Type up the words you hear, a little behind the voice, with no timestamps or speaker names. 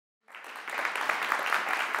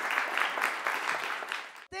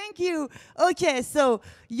Thank you. Okay, so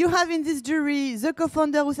you have in this jury the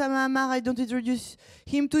co-founder Oussama Ammar. I don't introduce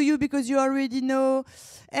him to you because you already know.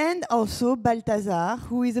 And also Balthazar,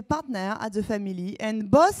 who is a partner at the family.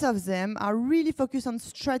 And both of them are really focused on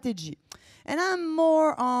strategy. And I'm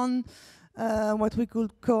more on what we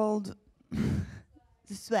could call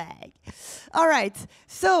the swag. All right,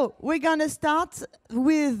 so we're gonna start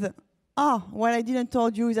with, what I didn't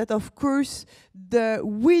told you is that, of course, the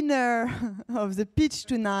winner of the pitch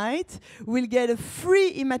tonight will get a free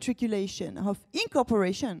immatriculation of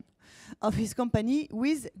incorporation of his company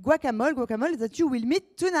with Guacamole that you will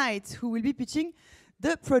meet tonight, who will be pitching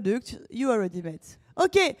the product you already met.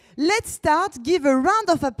 Okay, let's start. Give a round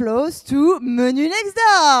of applause to Menu Next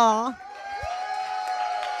Door.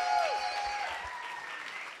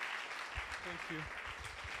 Thank you.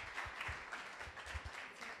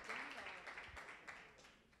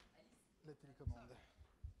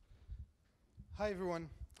 Hi, everyone.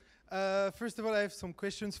 First of all, I have some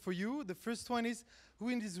questions for you. The first one is, who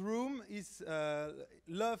in this room is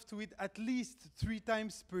love to eat at least 3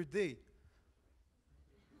 times per day?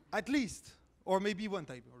 At least, or maybe 1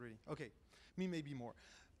 time already. Okay, me maybe more.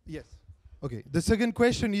 Yes. Okay. The second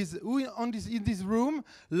question is, who in this room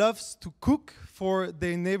loves to cook for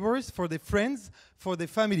their neighbors, for their friends, for their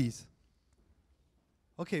families?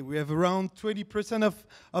 Okay, we have around 20%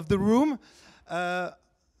 of the room.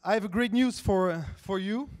 I have a great news for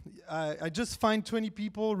you. I just find 20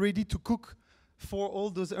 people ready to cook for all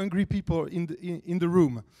those hungry people in the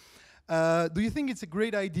room. Do you think it's a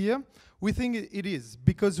great idea? We think it is,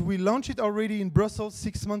 because we launched it already in Brussels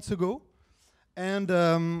 6 months ago. And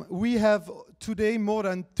we have today more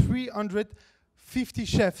than 350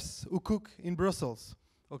 chefs who cook in Brussels,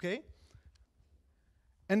 okay?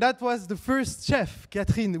 And that was the first chef,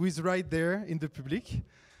 Catherine, who is right there in the public.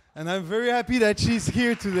 And I'm very happy that she's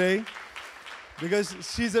here today, because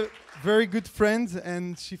she's a very good friend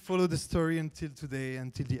and she followed the story until today,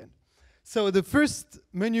 until the end. So the first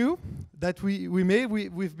menu that we made,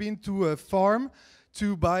 we've been to a farm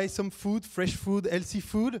to buy some food, fresh food, healthy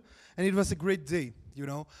food, and it was a great day, you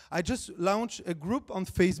know. I just launched a group on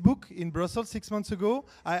Facebook in Brussels 6 months ago.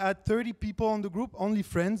 I had 30 people on the group, only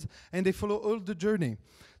friends, and they follow all the journey.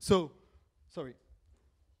 So, sorry.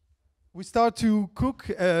 We start to cook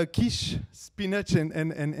quiche, spinach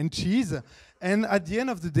and cheese. And at the end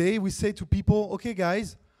of the day, we say to people, okay,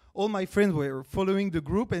 guys, all my friends were following the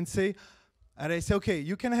group and I say, okay,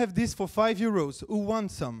 you can have this for €5. Who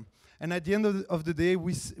wants some? And at the end of the day,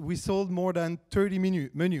 we sold more than 30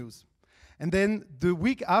 menus. And then the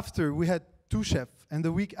week after, we had 2 chefs. And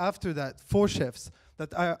the week after that, 4 chefs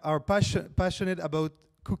that are passionate about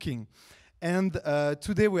cooking. And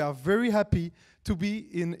today we are very happy to be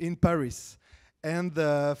in Paris. And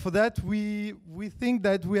for that, we think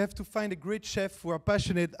that we have to find a great chef who are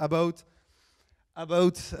passionate about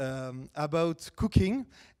cooking.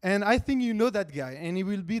 And I think you know that guy. And he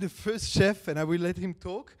will be the first chef, and I will let him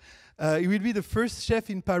talk. He will be the first chef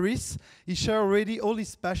in Paris. He shares already all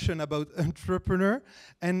his passion about entrepreneur.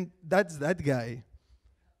 And that's that guy.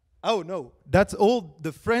 Oh, no. That's all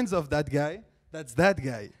the friends of that guy. That's that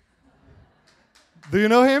guy. Do you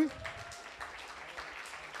know him?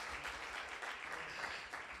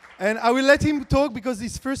 And I will let him talk because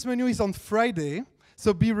his first menu is on Friday.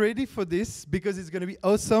 So be ready for this because it's going to be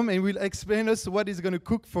awesome and will explain us what he's going to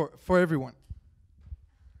cook for everyone.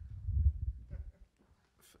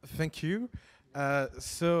 Thank you. I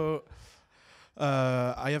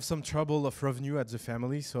have some trouble of revenue at the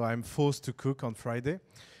family, so I'm forced to cook on Friday.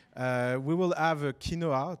 We will have a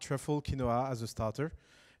quinoa, truffle quinoa as a starter,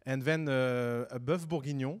 and then a bœuf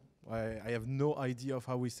bourguignon. I have no idea of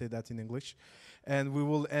how we say that in English. And we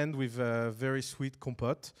will end with a very sweet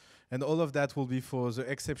compote. And all of that will be for the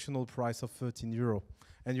exceptional price of €13.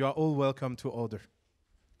 And you are all welcome to order.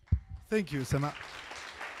 Thank you, Oussama.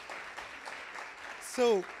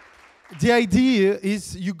 So the idea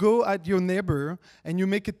is you go at your neighbor and you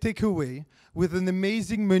make a takeaway with an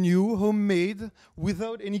amazing menu, homemade,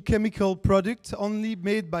 without any chemical product, only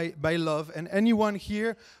made by love. And anyone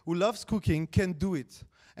here who loves cooking can do it.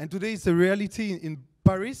 And today is a reality in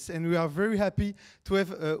Paris, and we are very happy to have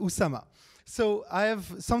Oussama. So I have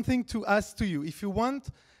something to ask to you. If you want,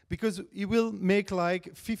 because he will make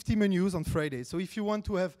like 50 menus on Friday. So if you want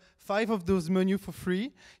to have 5 of those menus for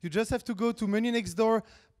free, you just have to go to Menu Next Door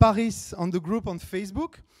Paris on the group on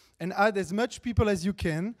Facebook and add as much people as you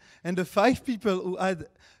can. And the 5 people who add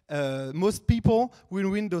most people will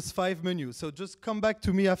win those 5 menus. So just come back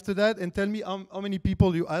to me after that and tell me how many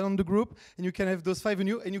people you add on the group, and you can have those 5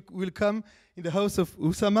 menus, and you will come in the house of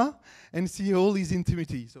Oussama and see all his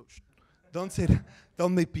intimity. So Don't say that.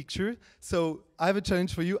 Don't make picture. So I have a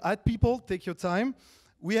challenge for you. Add people, take your time.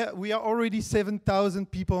 We are already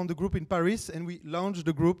 7,000 people on the group in Paris, and we launched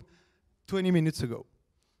the group 20 minutes ago.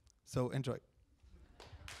 So enjoy.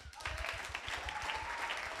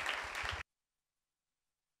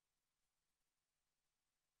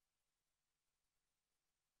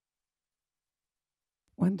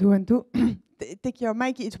 One, two, one, two. Take your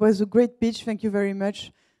mic. It was a great pitch. Thank you very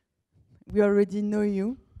much. We already know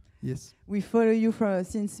you. Yes. We follow you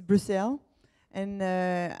since Brussels. And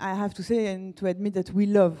I have to say and to admit that we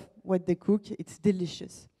love what they cook. It's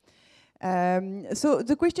delicious. So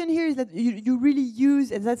the question here is that you really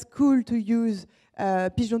use, and that's cool to use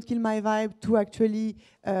Pitch Don't Kill My Vibe to actually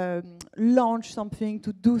launch something,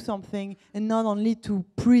 to do something, and not only to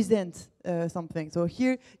present something. So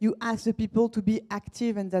here you ask the people to be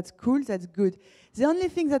active, and that's cool, that's good. The only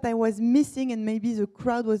thing that I was missing, and maybe the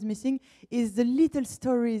crowd was missing, is the little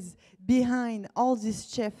stories behind all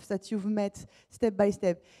these chefs that you've met step by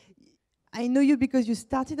step. I know you because you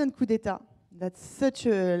started on Coup d'Etat. That's such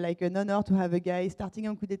an honor to have a guy starting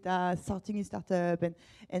on Coup d'Etat, starting his startup,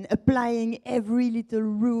 and applying every little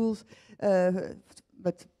rules.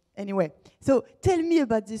 But anyway, so tell me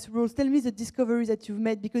about these rules. Tell me the discoveries that you've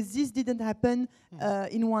made, because this didn't happen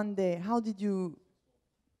in one day. How did you?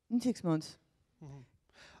 In 6 months. Mm-hmm.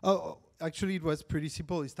 Oh, actually, it was pretty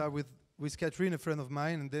simple. It started with Catherine, a friend of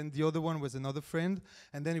mine, and then the other one was another friend,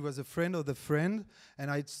 and then it was a friend of the friend,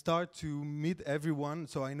 and I'd start to meet everyone.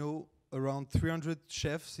 So I know around 300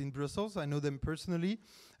 chefs in Brussels. I know them personally,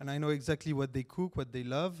 and I know exactly what they cook, what they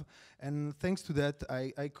love. And thanks to that,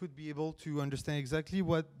 I could be able to understand exactly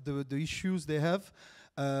what the issues they have,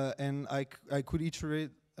 and I could iterate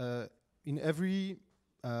in every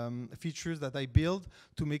features that I build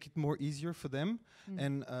to make it more easier for them.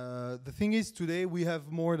 And the thing is, today we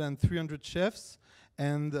have more than 300 chefs,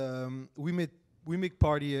 and we make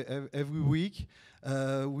party every week.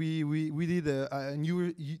 We did a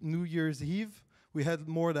New Year's Eve. We had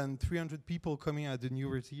more than 300 people coming at the New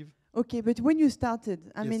Year's Eve. Okay, but when you started,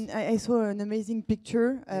 I Yes. mean, I saw an amazing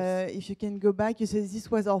picture. Yes. If you can go back, you said this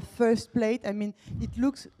was our first plate. I mean, it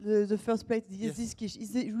looks, the first plate, Yes. this quiche.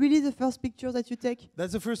 Is it really the first picture that you take?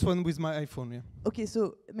 That's the first one with my iPhone, yeah. Okay,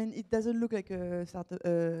 so, I mean, it doesn't look like an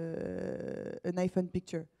iPhone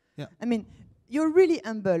picture. Yeah. I mean, you're really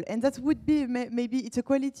humble, and that would be maybe it's a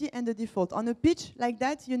quality and a default. On a pitch like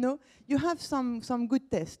that, you know, you have some good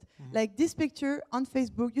test. Like this picture on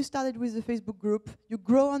Facebook, you started with the Facebook group, you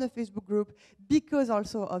grow on the Facebook group because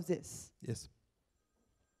also of this. Yes.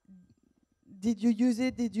 Did you use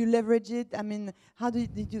it? Did you leverage it? I mean, how do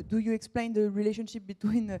you explain the relationship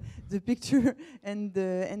between the picture and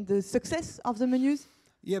the success of the menus?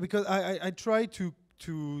 Yeah, because I try to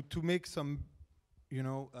make some, you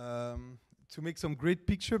know, to make some great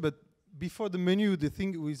picture, but before the menu, the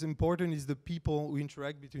thing that is important is the people who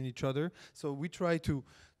interact between each other. So we try to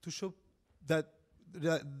show that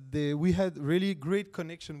we had really great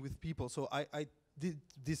connection with people. So I did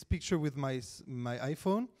this picture with my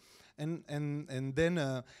iPhone, and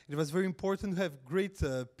then it was very important to have great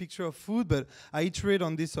picture of food, but I iterate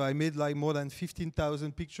on this, so I made like more than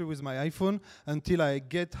 15,000 pictures with my iPhone until I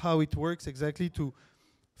get how it works exactly to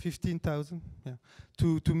 15,000, yeah.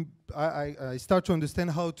 I start to understand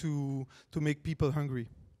how to make people hungry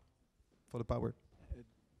for the power.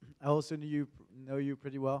 I also know you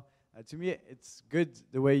pretty well. To me, it's good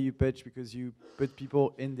the way you pitch, because you put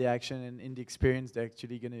people in the action and in the experience they're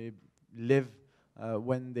actually going to live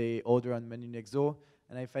when they order on menu next door.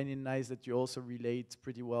 And I find it nice that you also relate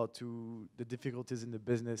pretty well to the difficulties in the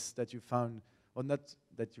business that you found, or not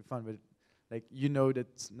that you found, but like you know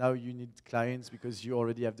that now you need clients because you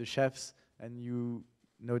already have the chefs, and you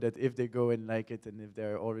know that if they go and like it, and if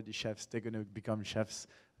they're already chefs, they're going to become chefs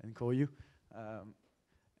and call you.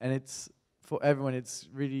 And it's, for everyone, it's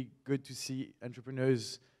really good to see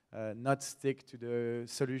entrepreneurs not stick to the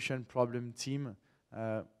solution problem team.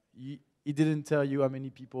 He didn't tell you how many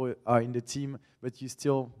people are in the team, but you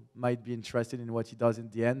still might be interested in what he does in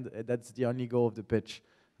the end. That's the only goal of the pitch.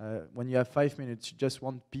 When you have 5 minutes, you just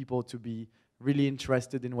want people to be really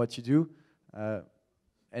interested in what you do.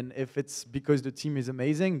 And if it's because the team is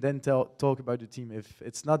amazing, then talk about the team. If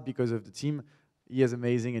it's not because of the team, he is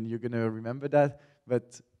amazing and you're going to remember that.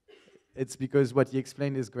 But it's because what he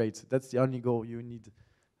explained is great. That's the only goal you need.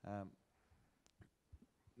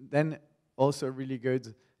 Then also really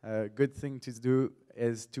good thing to do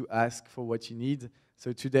is to ask for what you need.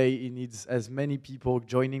 So today he needs as many people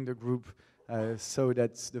joining the group so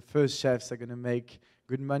that the first chefs are going to make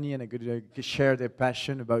good money and are going to share their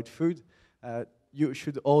passion about food. you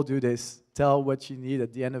should all do this. Tell what you need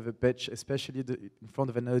at the end of a pitch, especially in front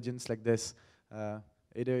of an audience like this.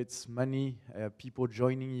 Either it's money, people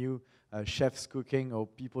joining you, chefs cooking, or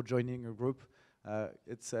people joining a group.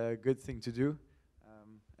 It's a good thing to do.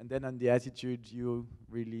 And then on the attitude, you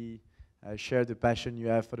really share the passion you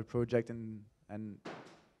have for the project, and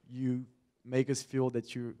you make us feel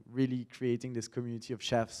that you're really creating this community of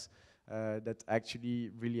chefs that actually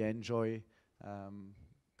really enjoy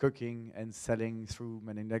cooking and selling through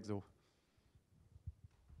Menindexo.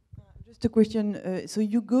 Just a question. So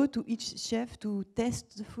you go to each chef to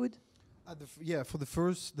test the food? Yeah, for the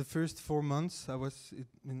first 4 months, I was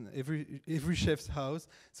in every chef's house.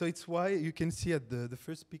 So it's why you can see at the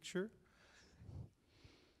first picture,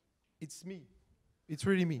 it's me. It's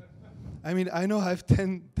really me. I mean, I know I have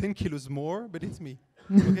 10 kilos more, but it's me.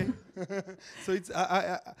 Okay. So it's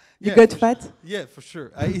you got fat? Yeah, for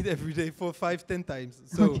sure. I eat every day for 5-10 times.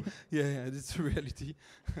 So okay. yeah, it's a reality.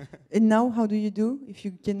 And now, how do you do if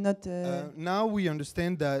you cannot? Now we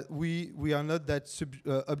understand that we are not that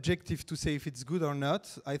objective to say if it's good or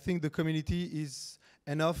not. I think the community is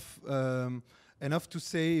enough to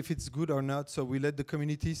say if it's good or not. So we let the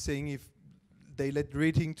community saying if they let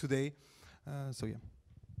rating today. So yeah.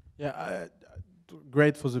 Yeah.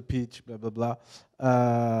 Great for the pitch, blah, blah, blah.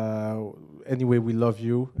 Anyway, we love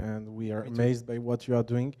you, and we are amazed by what you are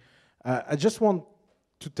doing. I just want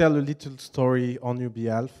to tell a little story on your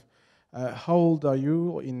behalf. How old are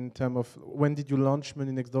you in terms of, when did you launch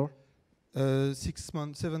Menu Next Door?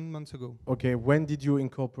 7 months ago. Okay, when did you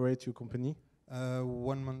incorporate your company?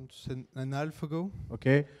 1 month and a half ago.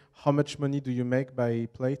 Okay, how much money do you make by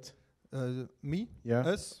plate? Me? Yeah.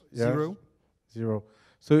 Us? Yeah. Zero.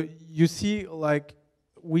 So you see, like,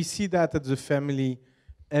 we see that at the family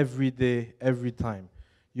every day, every time.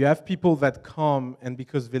 You have people that come, and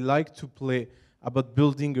because they like to play about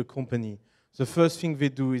building a company, the first thing they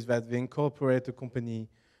do is that they incorporate a company,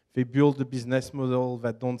 they build a business model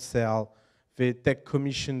that don't sell, they take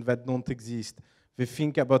commission that don't exist, they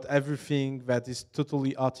think about everything that is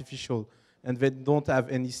totally artificial, and they don't have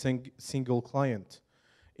any single client.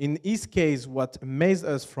 In his case, what amazed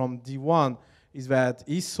us from D1 is that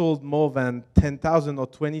he sold more than 10,000 or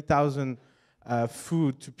 20,000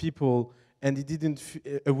 food to people, and he didn't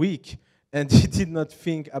a week, and he did not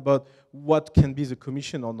think about what can be the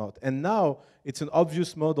commission or not. And now it's an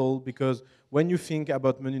obvious model, because when you think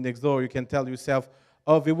about Menu Next Door, you can tell yourself,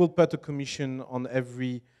 oh, they will put a commission on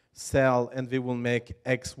every sale, and they will make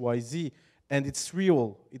X, Y, Z, and it's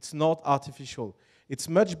real. It's not artificial. It's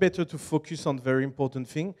much better to focus on very important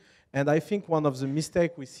thing. And I think one of the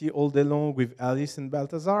mistakes we see all day long with Alice and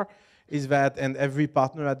Balthazar is that, and every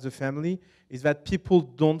partner at the family, is that people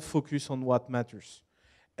don't focus on what matters.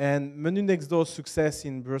 And Menu Next Door's success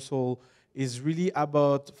in Brussels is really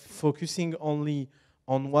about focusing only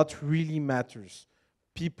on what really matters.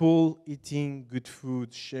 People eating good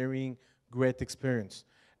food, sharing great experience.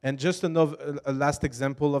 And just a last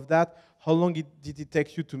example of that, how long did it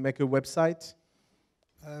take you to make a website?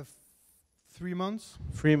 3 months.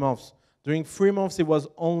 3 months. During 3 months, it was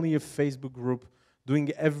only a Facebook group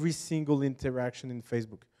doing every single interaction in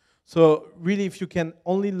Facebook. So really, if you can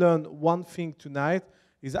only learn one thing tonight,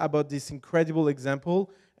 is about this incredible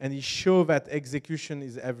example, and it shows that execution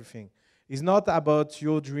is everything. It's not about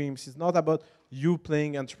your dreams. It's not about you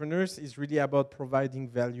playing entrepreneurs. It's really about providing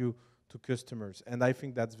value to customers, and I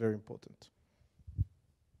think that's very important.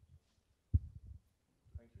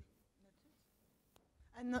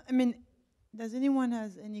 I mean, does anyone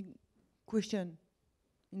has any question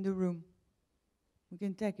in the room? We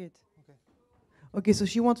can take it. Okay. Okay, so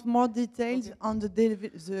she wants more details on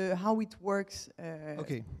the how it works.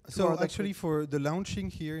 Okay, so actually for the launching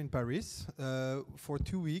here in Paris, for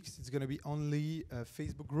 2 weeks, it's going to be only a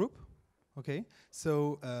Facebook group. Okay,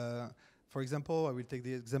 so for example, I will take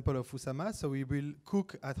the example of Oussama. So we will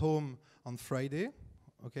cook at home on Friday.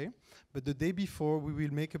 Okay, but the day before we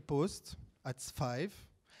will make a post at 5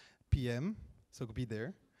 p.m. So be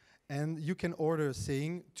there, and you can order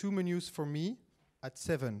saying 2 menus for me at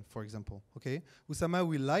 7, for example. Okay, Oussama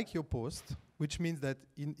will like your post, which means that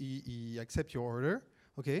he accepts your order.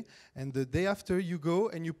 Okay, and the day after you go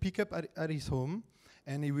and you pick up at his home,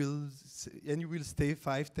 and you will stay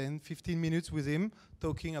 5, 10, 15 minutes with him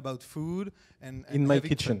talking about food and in my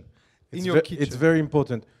kitchen. In your kitchen. It's very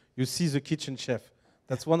important. You see the kitchen chef.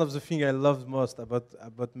 That's one of the things I love most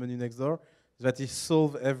about Menu Next Door, is that he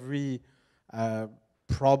solves every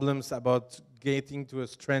problems about getting to a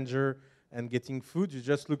stranger and getting food. You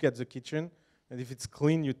just look at the kitchen, and if it's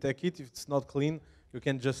clean, you take it. If it's not clean, you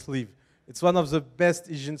can just leave. It's one of the best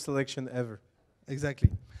Asian selection ever. Exactly.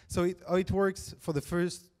 So how it works for the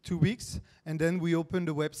first 2 weeks, and then we open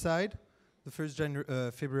the website the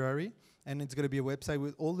 1st February, and it's going to be a website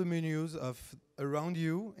with all the menus of around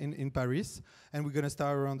you in Paris, and we're going to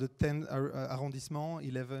start around the 10 arrondissement,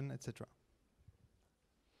 11, etc.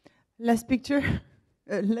 Last picture,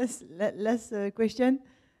 last question.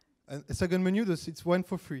 A second menu, it's one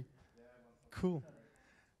for free. Cool.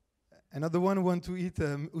 Another one who want to eat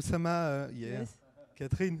Oussama, Yes.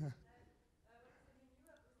 Catherine.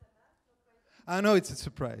 No, it's a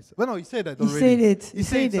surprise. Well, no, he said that He already. said it. He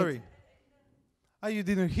said it, sorry. You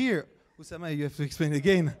didn't hear. Oussama, you have to explain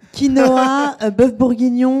again. Quinoa, bœuf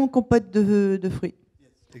bourguignon, compote de fruits.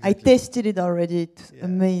 Yes, I tasted it already. It's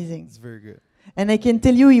amazing. It's very good. And I can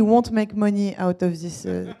tell you he won't make money out of this.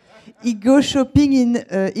 He goes shopping in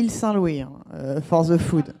Ile Saint-Louis for the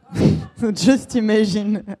food. So just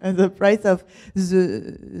imagine the price of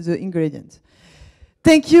the ingredients.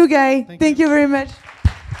 Thank you, Guy. Thank you very much.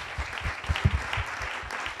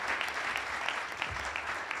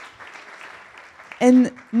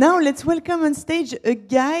 And now let's welcome on stage a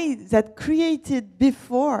guy that created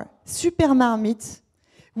before Super Marmite,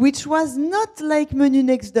 which was not like Menu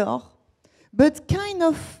Next Door, but kind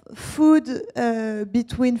of food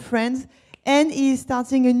between friends. And he is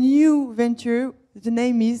starting a new venture. The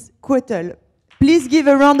name is Quotel. Please give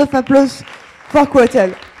a round of applause for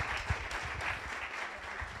Quotel.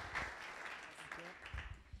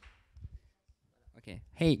 Okay.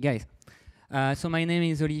 Hey, guys. So my name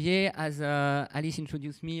is Olivier. As Alice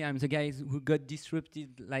introduced me, I'm the guy who got disrupted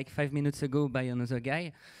like 5 minutes ago by another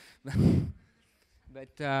guy.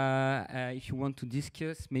 But if you want to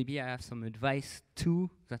discuss, maybe I have some advice too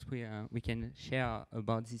that we can share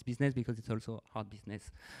about this business, because it's also hard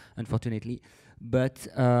business, unfortunately. But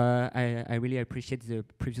I really appreciate the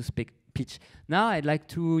previous pitch. Now I'd like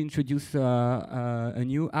to introduce a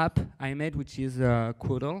new app I made, which is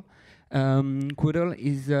Quotel. Quotel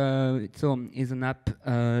is an app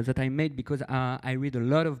that I made because I read a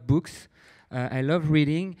lot of books. I love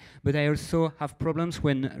reading, but I also have problems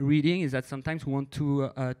when reading, is that sometimes you want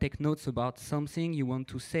to take notes about something, you want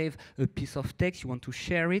to save a piece of text, you want to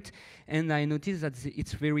share it, and I noticed that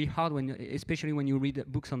it's very hard, especially when you read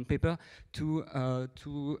books on paper,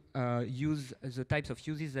 to use the types of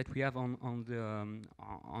uses that we have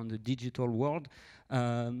on the digital world.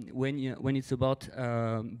 When it's about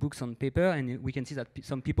books on paper, and we can see that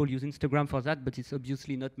some people use Instagram for that, but it's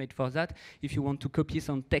obviously not made for that. If you want to copy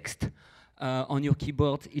some text on your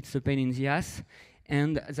keyboard, it's a pain in the ass.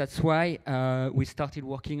 And that's why we started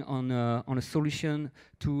working on a solution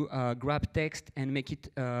to grab text and make it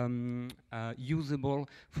usable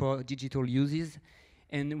for digital uses.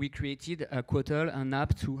 And we created Quotel, an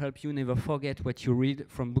app to help you never forget what you read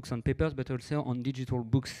from books on papers, but also on digital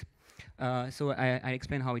books. So I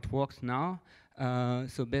explain how it works now.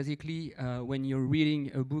 So basically, when you're reading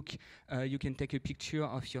a book, you can take a picture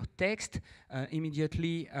of your text.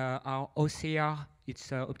 Immediately, our OCR,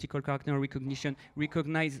 it's optical character recognition,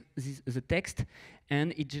 recognizes the text,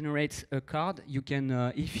 and it generates a card. You can,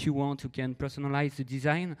 if you want, you can personalize the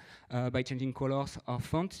design by changing colors or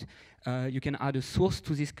fonts. You can add a source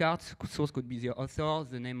to this card. Source could be the author,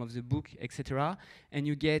 the name of the book, etc. And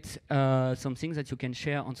you get something that you can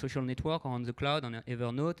share on social network or on the cloud, on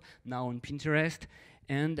Evernote, now on Pinterest,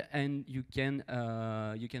 and you can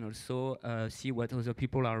also see what other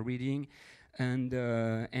people are reading, and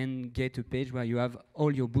get a page where you have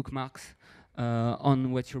all your bookmarks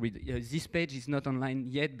on what you read. This page is not online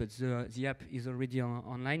yet, but the app is already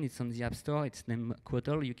online. It's on the App Store. It's named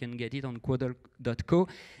Quotel. You can get it on quotel.co.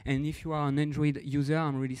 And if you are an Android user,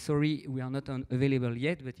 I'm really sorry, we are not available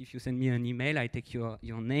yet, but if you send me an email, I take your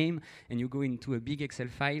name, and you go into a big Excel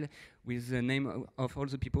file with the name of all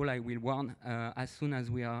the people I will warn as soon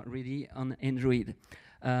as we are ready on Android.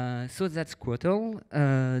 So that's Quotel.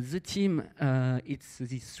 The team, it's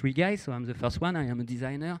these 3 guys. So I'm the first one. I am a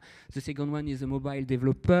designer. The second one is a mobile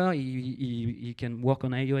developer. He can work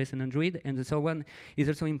on iOS and Android. And the third one is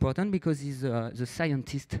also important because he's the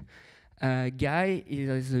scientist guy. He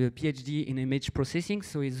has a PhD in image processing.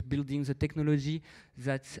 So he's building the technology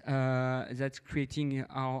that's creating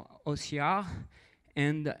our OCR.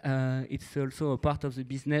 And it's also a part of the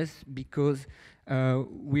business because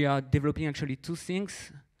we are developing actually 2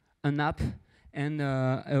 things, an app and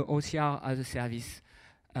OCR as a service.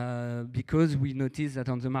 Because we notice that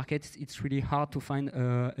on the market it's really hard to find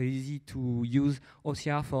easy to use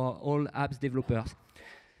OCR for all apps developers.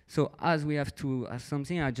 So as we have to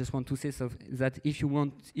something, I just want to say that if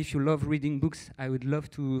you love reading books, I would love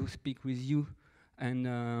to speak with you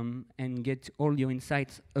and get all your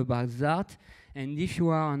insights about that. And if you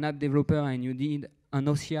are an app developer and you need an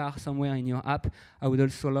OCR somewhere in your app, I would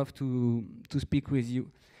also love to speak with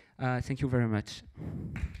you. Thank you very much.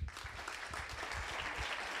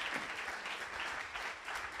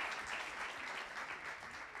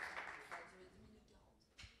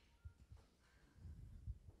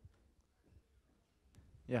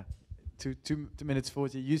 Yeah, 2 minutes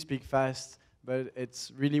 40. You speak fast, but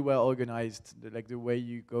it's really well organized. Like the way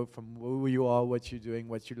you go from who you are, what you're doing,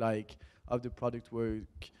 what you like, how the product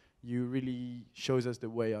work. You really shows us the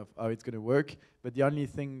way of how it's gonna work. But the only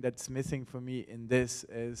thing that's missing for me in this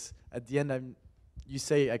is at the end, you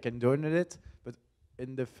say I can donate it, but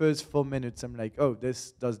in the first 4 minutes, I'm like, oh,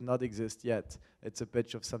 this does not exist yet. It's a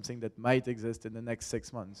pitch of something that might exist in the next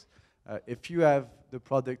 6 months. If you have the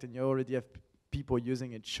product and you already have people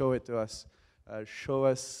using it, show it to us. Show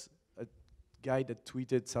us a guy that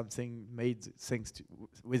tweeted something, made things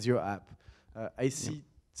with your app. I see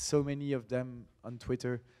so many of them on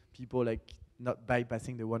Twitter, people like not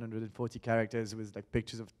bypassing the 140 characters with like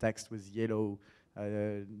pictures of text with yellow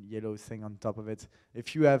thing on top of it.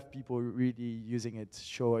 If you have people really using it,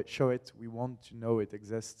 show it. We want to know it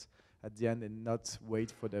exists at the end and not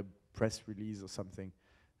wait for the press release or something.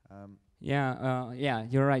 Yeah,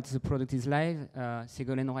 you're right. The product is live.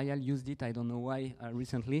 Ségolène Royal used it. I don't know why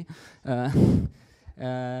recently.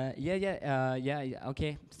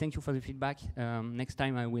 Okay. Thank you for the feedback. Next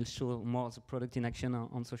time I will show more of the product in action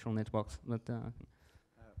on social networks. But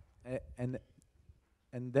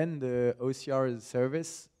and then the OCR as a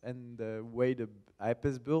service and the way the app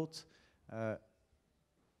is built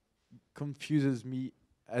confuses me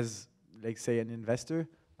as, like, say, an investor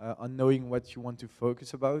on knowing what you want to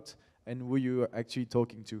focus about and who you are actually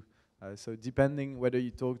talking to. So depending whether you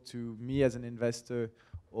talk to me as an investor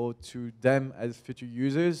or to them as future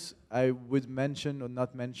users, I would mention or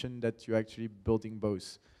not mention that you're actually building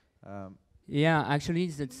both. Yeah, actually,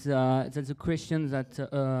 that's a question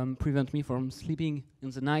that prevent me from sleeping in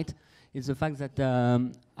the night. Is the fact that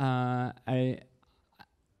I,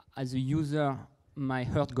 as a user, my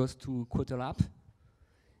heart goes to Quotal app,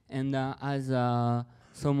 and as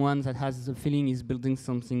someone that has the feeling is building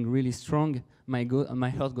something really strong, my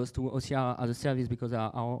heart goes to OCR as a service because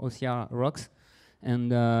our OCR rocks,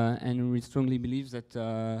 and we strongly believe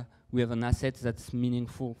that we have an asset that's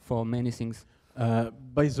meaningful for many things.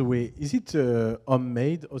 By the way, is it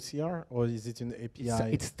homemade OCR or is it an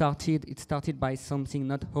API? It started by something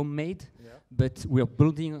not homemade, but we're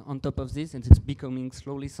building on top of this, and it's becoming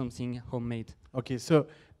slowly something homemade. Okay, so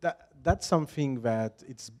that's something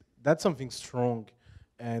that's something strong,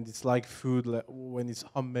 and it's like food. When it's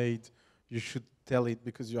homemade, you should tell it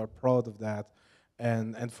because you are proud of that.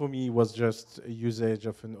 And for me, it was just a usage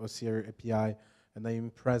of an OCR API, and I'm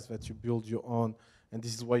impressed that you build your own. And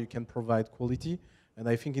this is why you can provide quality. And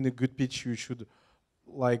I think in a good pitch, you should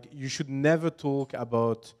never talk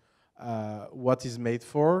about what is made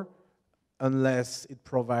for unless it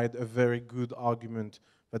provides a very good argument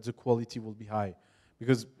that the quality will be high.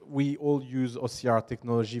 Because we all use OCR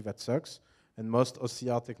technology that sucks, and most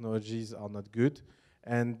OCR technologies are not good.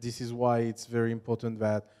 And this is why it's very important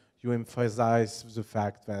that you emphasize the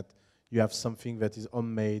fact that you have something that is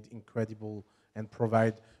homemade, incredible, and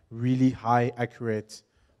provide really high, accurate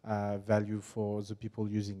value for the people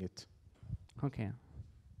using it. Okay.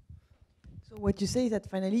 So what you say is that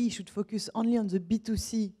finally you should focus only on the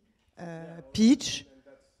B2C pitch.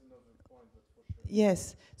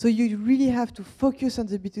 Yes. So you really have to focus on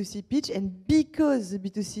the B2C pitch, and because the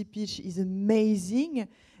B2C pitch is amazing,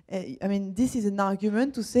 I mean, this is an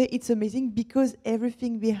argument to say it's amazing because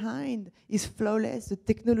everything behind is flawless, the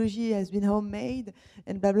technology has been homemade,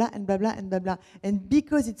 and blah, blah, and blah, blah, and blah, blah. And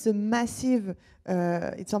because it's a massive,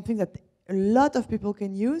 it's something that a lot of people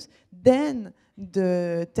can use, then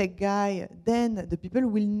the tech guy, then the people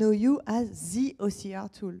will know you as the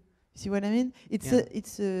OCR tool. See what I mean?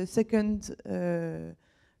 It's a second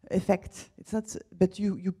effect. It's not, but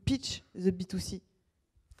you pitch the B2C.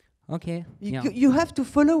 Okay. You have to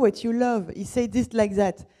follow what you love. He said this like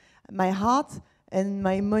that. My heart and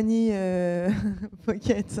my money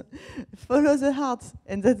pocket. Follow the heart.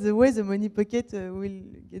 And that's the way the money pocket will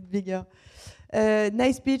get bigger.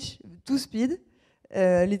 Nice pitch, 2 speed,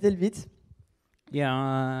 little bit.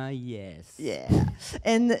 Yes. Yeah.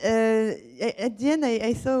 And at the end,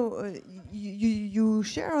 I saw you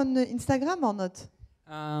share on Instagram or not?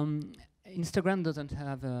 Instagram doesn't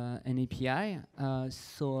have an API,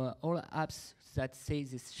 so all apps that say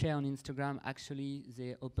they share on Instagram, actually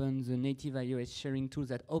they open the native iOS sharing tool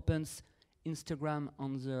that opens Instagram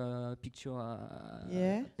on the picture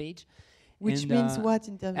page. Which means what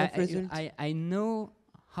in terms of result? I know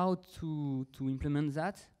how to implement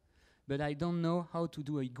that, but I don't know how to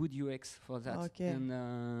do a good UX for that. Okay.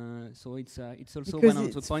 And so it's also Because one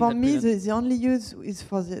of the it's points for that me, prevent- the only use is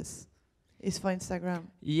for this. Is for Instagram.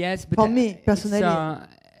 yes, but for me, it's, personally.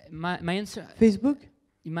 my answer. Facebook?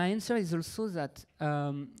 My answer is also that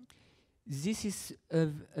this is a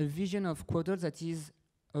vision of Quotal that is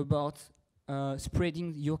about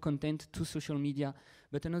spreading your content to social media.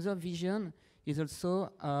 But another vision is also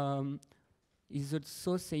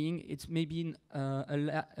saying it's maybe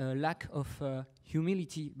a lack of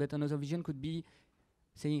humility. But another vision could be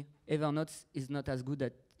saying Evernote is not as good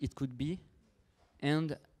as it could be,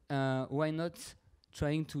 and why not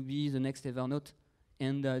trying to be the next Evernote?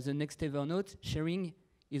 And the next Evernote sharing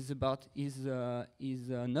is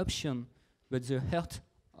an option, but the heart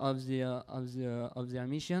of their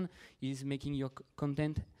mission is making your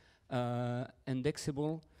content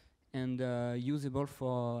indexable and usable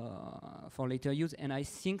for later use. And I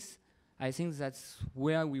think that's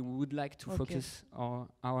where we would like to focus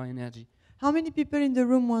our energy. How many people in the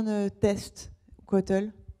room want to test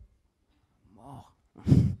Quotal? More.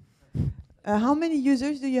 How many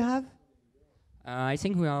users do you have? I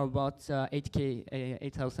think we are about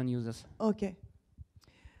 8,000 users. Okay.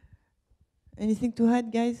 Anything to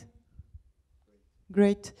add, guys?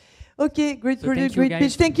 Great. Okay, great So product, thank you, great guys.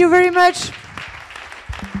 pitch. Thank you very much.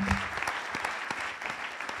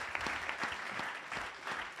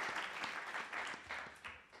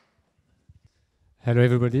 Hello,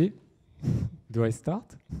 everybody. Do I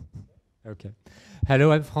start? Okay.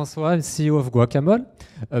 Hello, I'm François, I'm CEO of Guacamole,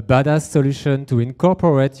 a badass solution to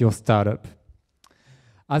incorporate your startup.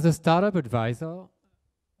 As a startup advisor,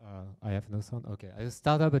 I have no sound. Okay. As a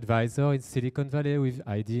startup advisor in Silicon Valley with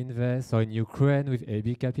ID Invest, or in Ukraine with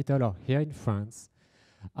AB Capital, or here in France,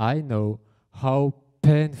 I know how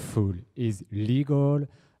painful is legal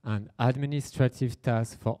and administrative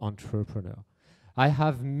tasks for entrepreneurs. I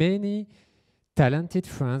have many talented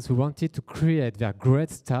friends who wanted to create their great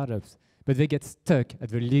startups, but they get stuck at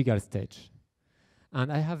the legal stage.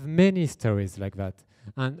 And I have many stories like that.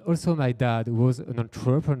 And also my dad was an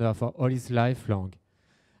entrepreneur for all his life long.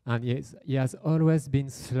 And he has always been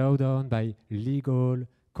slowed down by legal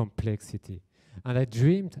complexity. And I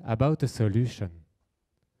dreamed about a solution.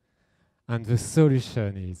 And the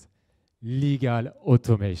solution is legal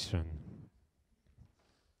automation.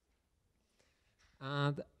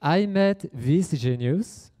 And I met this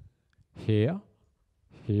genius here,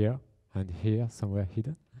 and here, somewhere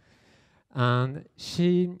hidden. And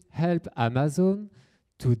she helped Amazon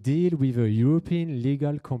to deal with a European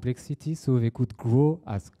legal complexity so they could grow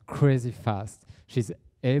as crazy fast. She's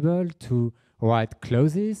able to write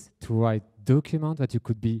clauses, to write documents that you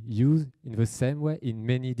could be used in the same way in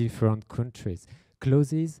many different countries.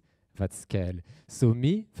 Clauses that scale. So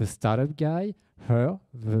me, the startup guy, her,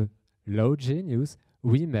 the law genius,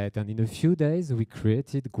 we met, and in a few days we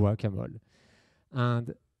created Guacamole.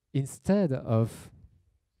 And instead of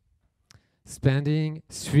spending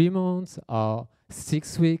 3 months or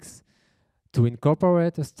 6 weeks to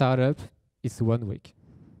incorporate a startup, it's 1 week.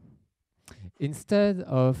 Instead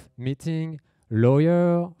of meeting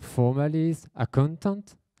lawyer, formalist,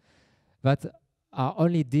 accountant that are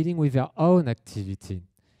only dealing with their own activity,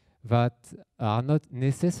 that are not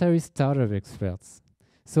necessary startup experts,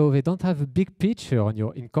 so they don't have a big picture on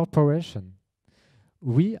your incorporation.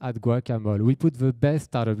 We at Guacamole, we put the best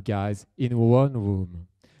startup guys in one room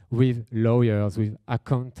with lawyers, with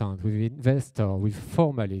accountants, with investors, with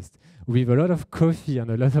formalists, with a lot of coffee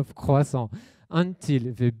and a lot of croissant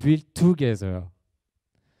until they build together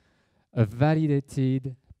a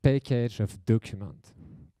validated package of documents.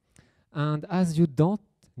 And as you don't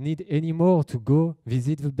need anymore to go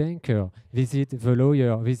visit the banker, visit the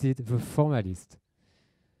lawyer, visit the formalist,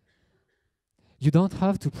 you don't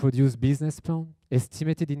have to produce business plan,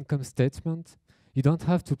 estimated income statement. You don't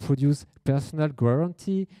have to produce personal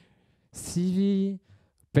guarantee, CV,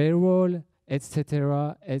 payroll,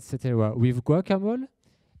 etc., etc. With Guacamole,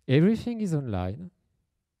 everything is online.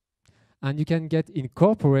 And you can get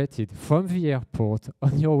incorporated from the airport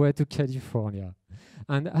on your way to California.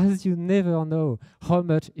 And as you never know how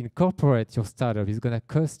much incorporate your startup is going to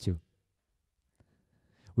cost you.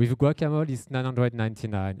 With Guacamole, it's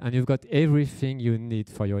 $999, and you've got everything you need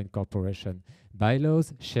for your incorporation.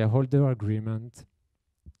 Bylaws, shareholder agreement,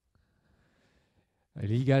 a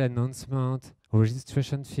legal announcement,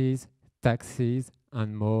 registration fees, taxes,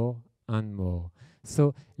 and more and more.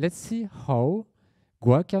 So let's see how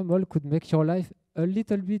Guacamole could make your life a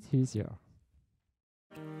little bit easier.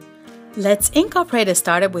 Let's incorporate a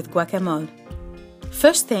startup with Guacamole.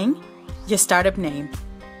 First thing, your startup name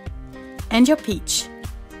and your pitch.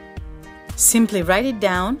 Simply write it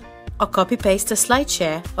down or copy-paste a slide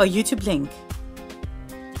share or YouTube link.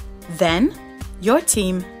 Then, your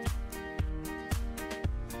team.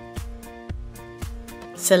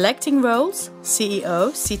 Selecting roles,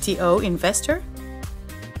 CEO, CTO, investor,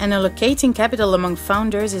 and allocating capital among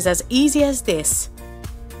founders is as easy as this.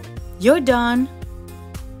 You're done.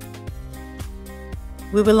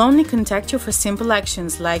 We will only contact you for simple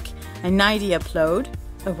actions like an ID upload,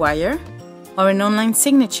 a wire, or an online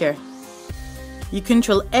signature. You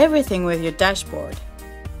control everything with your dashboard.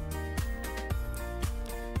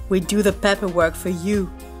 We do the paperwork for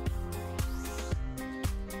you.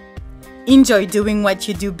 Enjoy doing what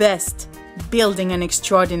you do best, building an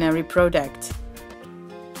extraordinary product.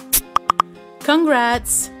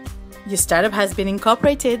 Congrats! Your startup has been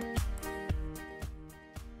incorporated.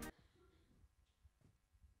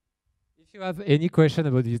 If you have any question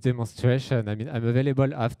about this demonstration, I mean, I'm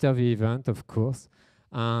available after the event, of course.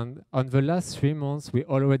 And on the last 3 months, we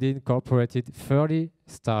already incorporated 30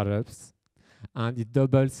 startups, and it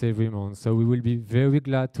doubles every month. So we will be very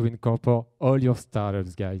glad to incorporate all your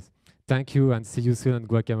startups, guys. Thank you, and see you soon on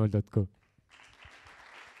guacamole.co.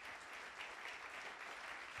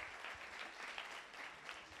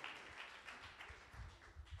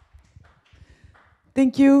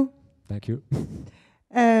 Thank you. Thank you.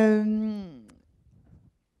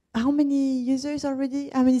 How many users already?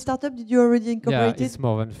 How many startups did you already incorporate? Yeah, it's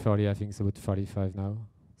more than 30. I think it's about 45 now.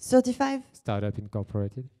 35? Startup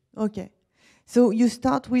incorporated. Okay. So you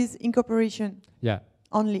start with incorporation Yeah.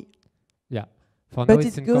 only. Yeah. For now, But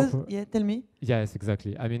it's it goes, incorporated. yeah, tell me. Yes,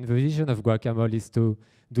 exactly. I mean, the vision of Guacamole is to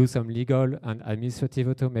do some legal and administrative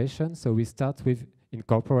automation. So we start with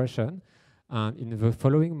incorporation, and in the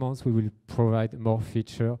following months, we will provide more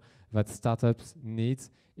feature that startups need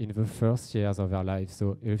in the first years of their life.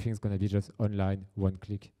 So everything's going to be just online, one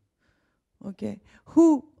click. Okay.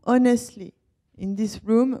 Who, honestly, in this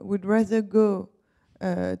room would rather go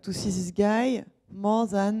to see this guy more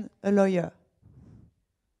than a lawyer?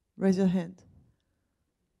 Raise your hand.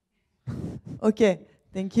 Okay,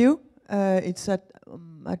 thank you. It's at,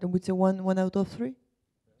 I would say one out of 3.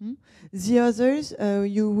 Hmm? The others,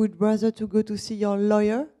 you would rather to go to see your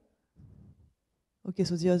lawyer? Okay,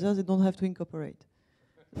 so the others, they don't have to incorporate.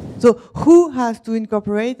 So who has to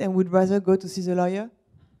incorporate and would rather go to see the lawyer?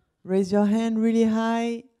 Raise your hand really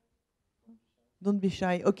high. Don't be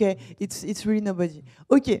shy. Okay, it's really nobody.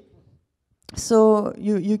 Okay, so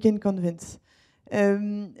you can convince.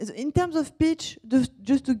 In terms of pitch,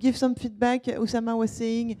 just to give some feedback, Oussama was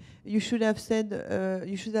saying you should have said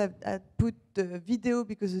you should have put the video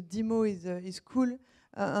because the demo is cool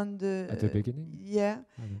on the At the beginning. Yeah.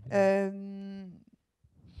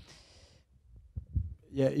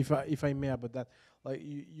 Yeah, if I may about that, like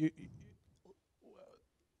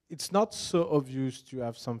it's not so obvious to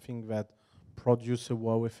have something that produce a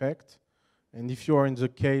wow effect, and if you are in the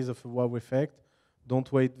case of a wow effect,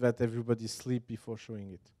 don't wait that everybody sleep before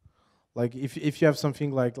showing it. Like if you have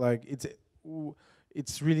something like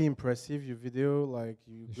it's really impressive, your video, like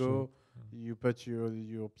you go, you put your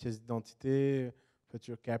pièce d'identité, put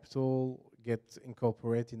your capital, get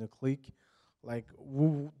incorporate in a click. Like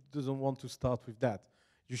who doesn't want to start with that?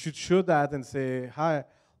 You should show that and say, hi,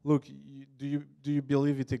 look, do you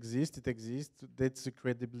believe it exists? It exists. That's the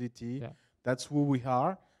credibility. Yeah. That's who we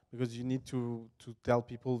are, because you need to tell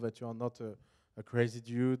people that you are not a crazy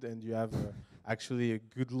dude and you have actually a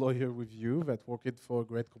good lawyer with you that worked for a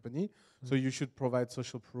great company. So you should provide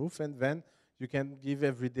social proof, and then you can give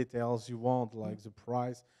every details you want, like the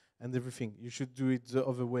price and everything. You should do it the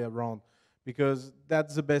other way around, because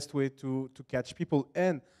that's the best way to catch people.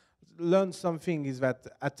 And learn something is that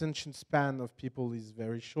attention span of people is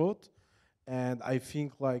very short, and I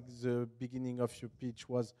think like the beginning of your pitch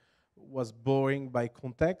was boring by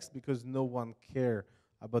context because no one care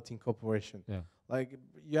about incorporation. Yeah. Like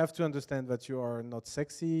you have to understand that you are not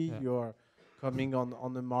sexy, Yeah. you are coming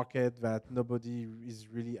on a market that nobody is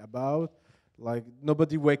really about. Like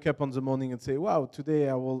nobody wake up on the morning and say, wow, today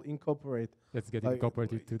I will incorporate. Let's get Like,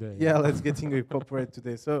 incorporated today. Yeah, let's get incorporate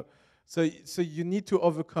today. So you need to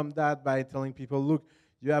overcome that by telling people, look,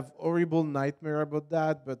 you have horrible nightmare about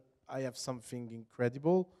that, but I have something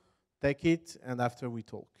incredible. Take it, and after we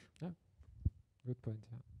talk. Yeah, good point.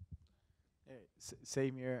 Yeah.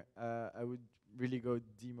 Same here. I would really go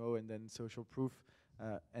demo and then social proof,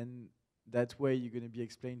 and that way you're going to be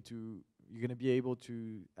you're going to be able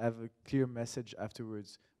to have a clear message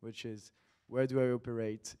afterwards, which is where do I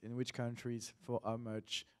operate, in which countries, for how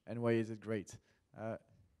much, and why is it great.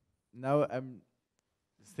 Now I'm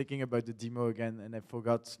thinking about the demo again, and I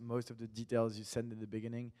forgot most of the details you said in the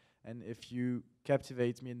beginning. And if you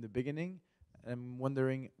captivate me in the beginning, and I'm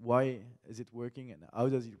wondering why is it working and how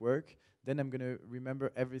does it work, then I'm gonna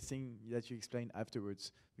remember everything that you explained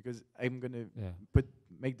afterwards, because I'm gonna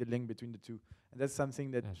make the link between the two. And that's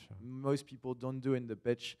something that most people don't do in the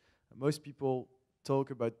pitch. Most people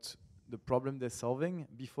talk about the problem they're solving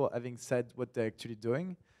before having said what they're actually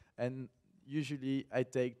doing. And usually I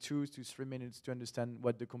take 2 to 3 minutes to understand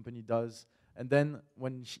what the company does. And then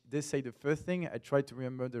when they say the first thing, I try to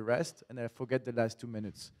remember the rest, and I forget the last 2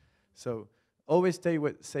 minutes. So always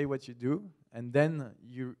say what you do, and then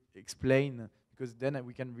you explain, because then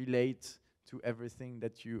we can relate to everything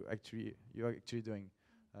that you're actually doing.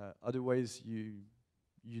 Otherwise,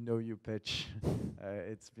 you know your pitch.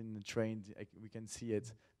 It's been trained. We can see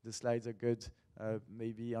it. The slides are good.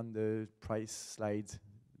 Maybe on the price slide,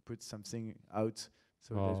 put something out.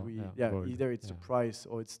 So that either it's the price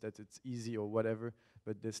or it's that it's easy or whatever.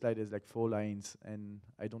 But the slide is like 4 lines, and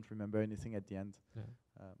I don't remember anything at the end.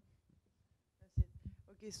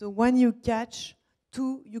 Okay, so 1 you catch,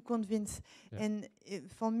 2 you convince. And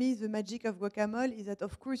for me, the magic of Guacamole is that,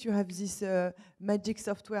 of course, you have this magic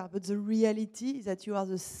software, but the reality is that you are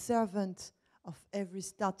the servant of every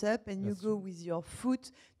startup, and you go with your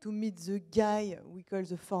foot to meet the guy we call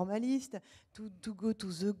the formalist, to go to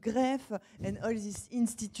the greffe, and all these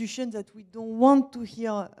institutions that we don't want to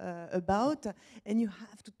hear about. And you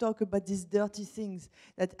have to talk about these dirty things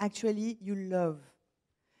that actually you love,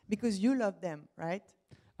 because you love them, right?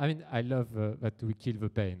 I mean, I love that we kill the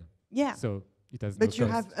pain. Yeah. So it has but no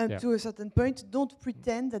you cost. have to a certain point, don't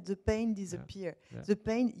pretend that the pain disappears. The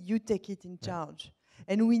pain, you take it in charge.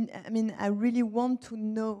 And I really want to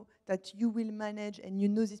know that you will manage and you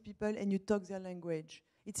know these people and you talk their language.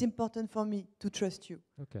 It's important for me to trust you.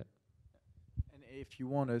 Okay. And if you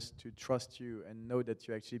want us to trust you and know that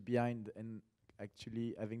you're actually behind and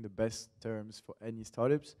actually having the best terms for any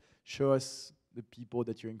startups, show us the people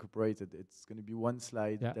that you incorporated. It's going to be 1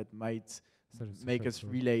 slide that might make us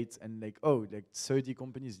relate, and like 30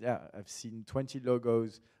 companies. Yeah, I've seen 20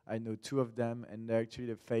 logos. I know 2 of them, and they're actually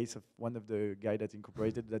the face of one of the guy that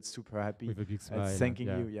incorporated. That's super happy. With a big smile. Thanking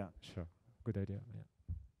you. Yeah. Sure. Good idea.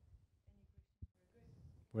 Yeah.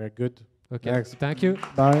 We're good. Okay. Next. Thank you.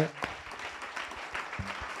 Bye.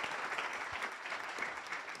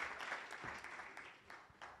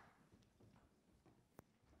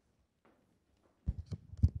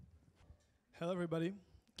 Hello, everybody.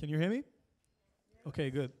 Can you hear me?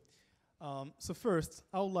 Okay, good. So first,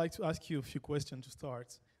 I would like to ask you a few questions to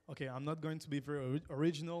start. Okay, I'm not going to be very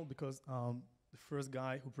original because the first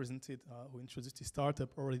guy who presented, who introduced his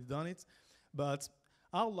startup already done it. But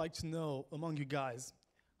I would like to know, among you guys,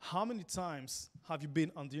 how many times have you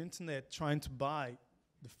been on the internet trying to buy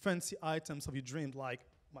the fancy items of your dream, like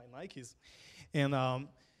my Nikes, and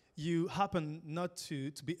you happen not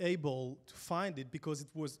to be able to find it because it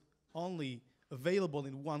was only available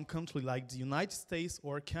in one country like the United States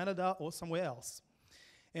or Canada or somewhere else?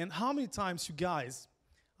 And how many times, you guys,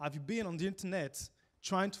 have you been on the internet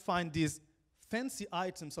trying to find these fancy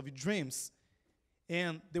items of your dreams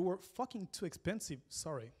and they were fucking too expensive?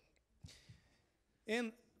 Sorry.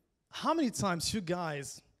 And how many times, you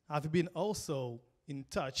guys, have you been also in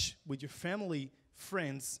touch with your family,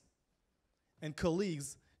 friends, and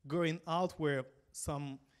colleagues going out where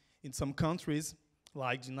in some countries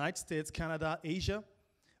like the United States, Canada, Asia,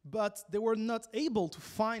 but they were not able to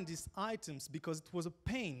find these items because it was a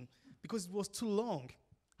pain, because it was too long?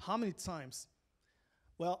 How many times?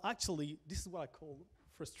 Well, actually, this is what I call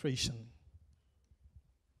frustration.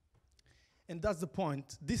 And that's the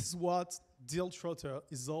point. This is what Deal Trotter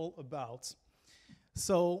is all about.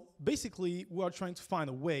 So basically, we are trying to find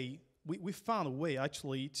a way. We found a way,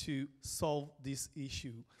 actually, to solve this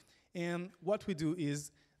issue. And what we do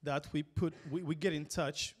is that we get in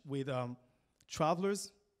touch with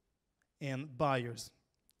travelers and buyers,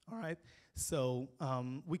 all right? So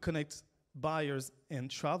we connect buyers and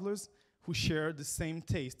travelers who share the same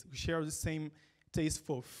taste,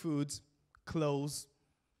 for food, clothes,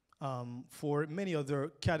 for many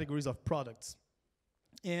other categories of products.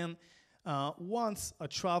 And once a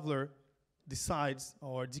traveler decides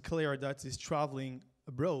or declares that he's traveling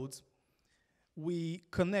abroad, we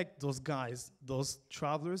connect those guys, those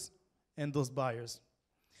travelers, and those buyers.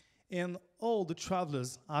 And all the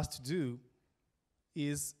travelers has to do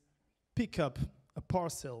is pick up a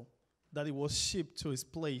parcel that it was shipped to his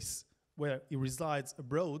place where he resides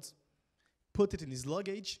abroad, put it in his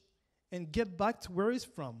luggage, and get back to where he's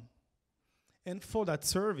from. And for that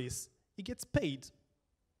service, he gets paid.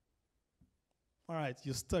 All right,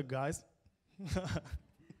 you're stuck, guys.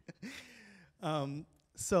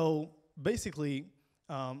 So basically,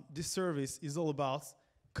 this service is all about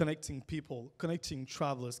connecting people, connecting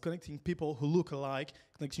travelers, connecting people who look alike,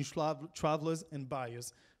 connecting travelers and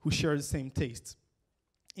buyers who share the same taste.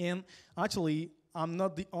 And actually, I'm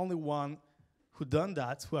not the only one who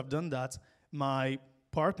have done that. My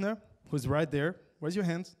partner, who's right there, raise your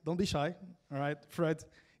hand, don't be shy, all right? Fred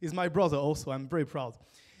is my brother also, I'm very proud.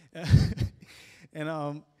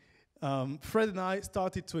 And Fred and I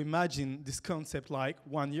started to imagine this concept like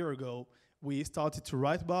 1 year ago. We started to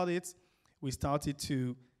write about it, we started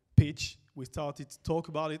to pitch, we started to talk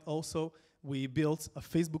about it also. We built a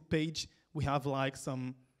Facebook page. We have like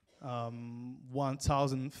some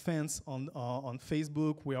 1,000 fans on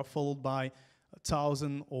Facebook. We are followed by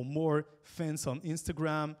 1,000 or more fans on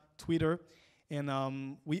Instagram, Twitter.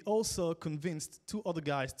 And we also convinced two other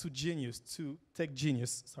guys, two tech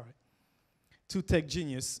genius,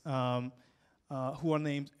 who are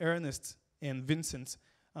named Ernest and Vincent.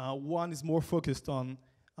 One is more focused on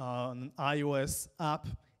an iOS app,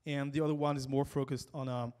 and the other one is more focused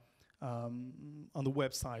on the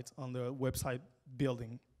website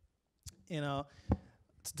building. And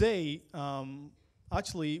today,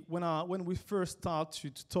 actually, when we first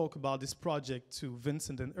started to talk about this project to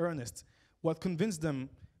Vincent and Ernest, what convinced them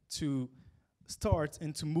to start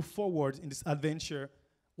and to move forward in this adventure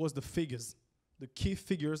was the figures, the key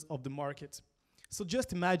figures of the market. So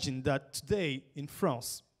just imagine that today in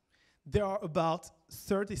France, there are about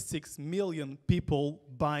 36 million people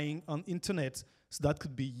buying on internet. So that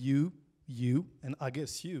could be you, and I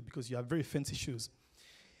guess you, because you have very fancy shoes.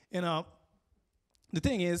 And the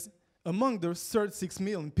thing is, among those 36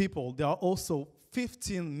 million people, there are also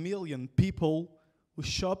 15 million people who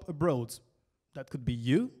shop abroad. That could be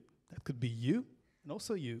you, and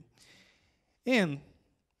also you. And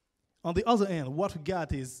on the other end, what we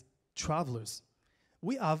got is travelers.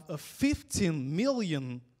 We have a 15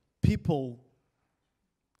 million people,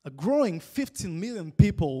 a growing 15 million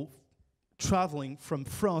people traveling from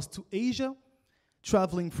France to Asia,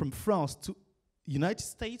 traveling from France to United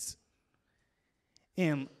States.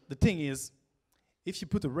 And the thing is, if you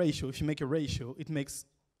make a ratio, it makes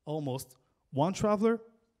almost one traveler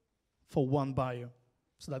for one buyer.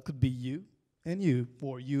 So that could be you,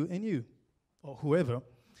 or you and you, or whoever.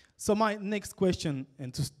 So my next question,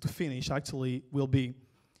 and to finish actually, will be,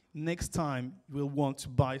 next time you will want to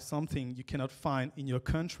buy something you cannot find in your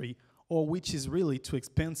country, or which is really too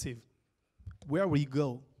expensive, where will you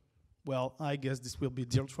go? Well, I guess this will be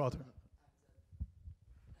Dear Trotter.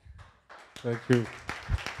 Thank you.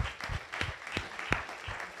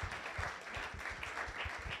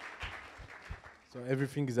 So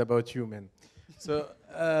everything is about you, man. So,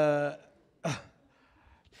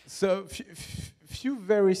 few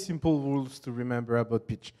very simple rules to remember about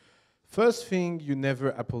pitch. First thing, you never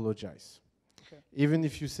apologize. Okay. Even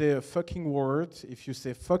if you say a fucking word, if you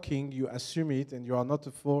say fucking, you assume it, and you are not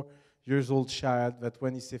a 4-year-old child that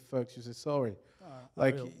when he say fuck, you say sorry.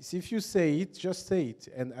 Like, if you say it, just say it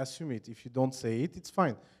and assume it. If you don't say it, it's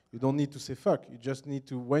fine. You don't need to say fuck. You just need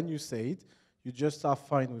to, when you say it, you just are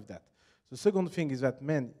fine with that. The second thing is that,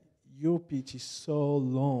 man, your pitch is so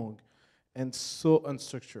long and so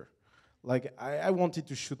unstructured. Like, I wanted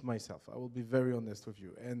to shoot myself. I will be very honest with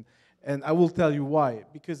you. And I will tell you why.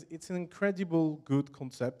 Because it's an incredible good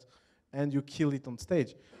concept, and you kill it on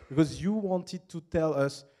stage. Because you wanted to tell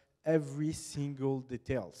us every single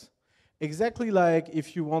details. Exactly like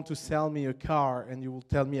if you want to sell me a car and you will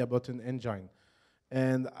tell me about an engine,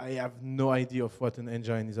 and I have no idea of what an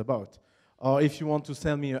engine is about. Or if you want to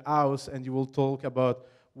sell me a house and you will talk about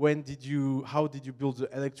how did you build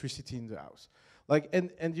the electricity in the house. Like,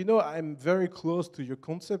 and you know, I'm very close to your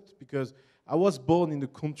concept because I was born in a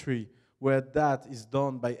country where that is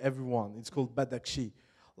done by everyone. It's called Badakshi.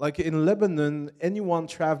 Like in Lebanon, anyone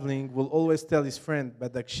traveling will always tell his friend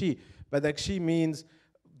Badakshi. Badakshi means,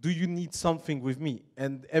 do you need something with me?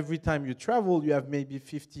 And every time you travel, you have maybe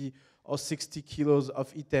 50 or 60 kilos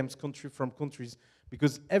of items from countries,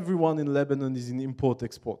 because everyone in Lebanon is in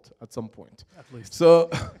import-export at some point. At least. So,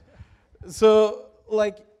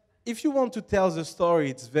 like, if you want to tell the story,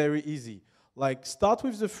 it's very easy. Like, start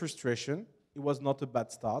with the frustration. It was not a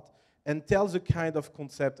bad start. And tell the kind of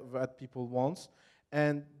concept that people want,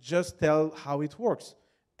 and just tell how it works.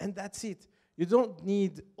 And that's it. You don't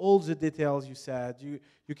need all the details you said.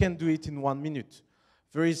 You can do it in 1 minute.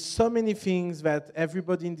 There is so many things that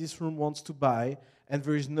everybody in this room wants to buy, and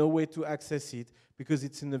there is no way to access it because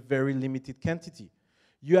it's in a very limited quantity.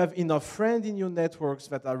 You have enough friends in your networks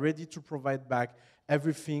that are ready to provide back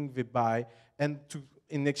everything they buy, and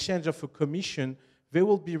in exchange of a commission, they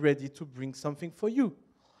will be ready to bring something for you.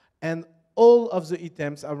 And all of the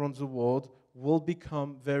items around the world will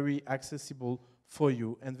become very accessible for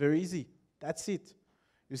you and very easy. That's it.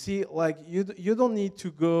 You see, like you don't need to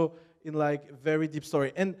go in like very deep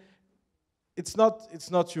story, and it's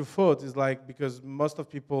not your fault. It's like because most of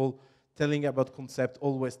people telling about concept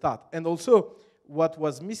always start, and also what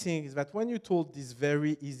was missing is that when you told this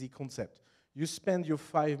very easy concept, you spend your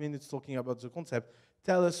 5 minutes talking about the concept.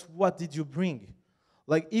 Tell us what did you bring,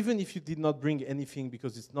 like even if you did not bring anything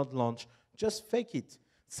because it's not launch, just fake it.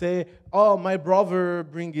 Say, oh, my brother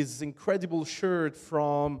bring his incredible shirt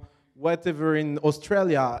from whatever in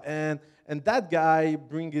Australia, and that guy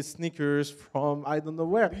bring his sneakers from I don't know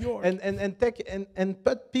where, and take and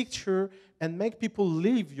put picture and make people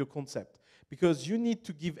live your concept, because you need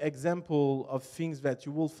to give example of things that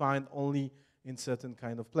you will find only in certain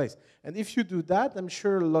kind of place. And if you do that, I'm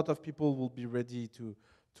sure a lot of people will be ready to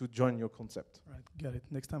join your concept. Right, get it.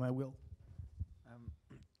 Next time I will.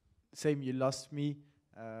 Same, you lost me,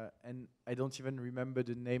 and I don't even remember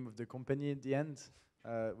the name of the company in the end,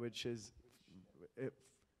 which is,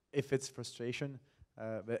 if it's frustration,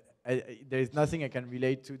 but there is nothing I can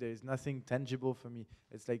relate to, there is nothing tangible for me.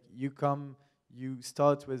 It's like you come, you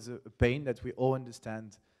start with a pain that we all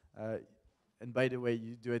understand, and by the way,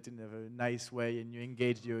 you do it in a nice way, and you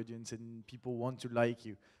engage the audience, and people want to like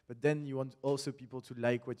you. But then you want also people to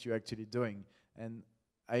like what you're actually doing. And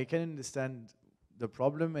I can understand the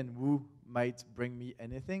problem and who might bring me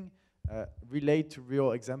anything. Relate to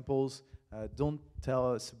real examples. Don't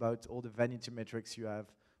tell us about all the vanity metrics you have,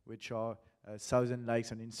 which are 1,000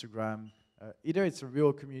 likes on Instagram. Either it's a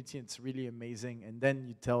real community, it's really amazing, and then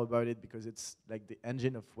you tell about it because it's like the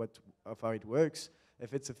engine of how it works.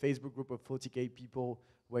 If it's a Facebook group of 40K people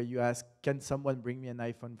where you ask, can someone bring me an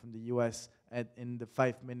iPhone from the US, and in the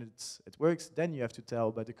 5 minutes it works, then you have to tell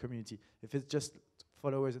about the community. If it's just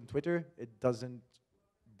followers on Twitter, it doesn't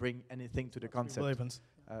bring anything to the concept.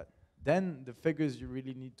 Then the figures you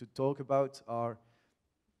really need to talk about are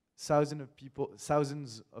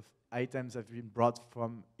thousands of items have been brought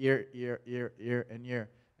from year, and year.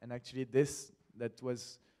 And actually this, that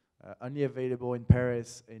was only available in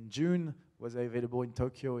Paris in June, was available in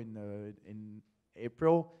Tokyo in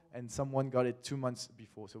April, and someone got it 2 months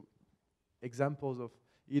before. So examples of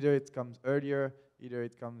either it comes earlier, either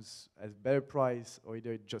it comes as better price, or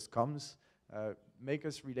either it just comes. Make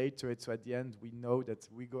us relate to it, so at the end we know that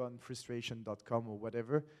we go on frustration.com or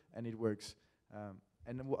whatever, and it works.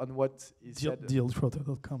 And on what he said...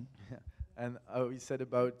 Dealtrotter.com. And he said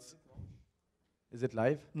about... Is it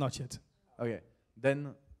live? Not yet. Okay,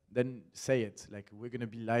 then say it. Like, we're going to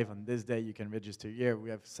be live on this day, you can register here, we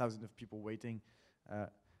have thousands of people waiting.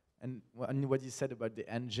 And what he said about the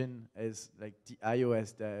engine is like the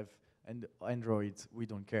iOS dev and Android, we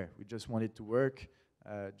don't care. We just want it to work.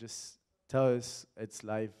 Just tell us it's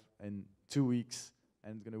live in 2 weeks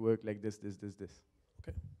and it's going to work like this.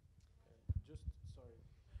 Okay. Just sorry.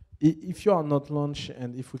 If you are not launched,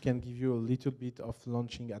 and if we can give you a little bit of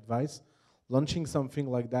launching advice, launching something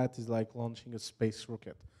like that is like launching a space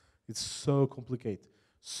rocket. It's so complicated.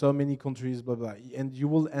 So many countries, blah, blah, and you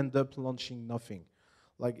will end up launching nothing.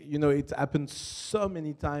 Like, you know, it happens so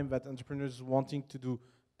many times that entrepreneurs wanting to do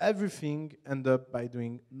everything end up by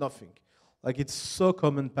doing nothing. Like, it's so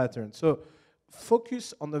common pattern. So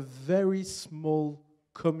focus on a very small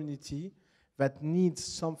community that needs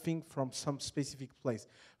something from some specific place.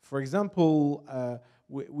 For example,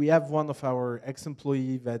 we have one of our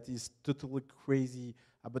ex-employees that is totally crazy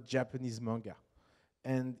about Japanese manga.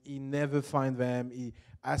 And he never finds them. He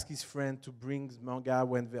asks his friend to bring manga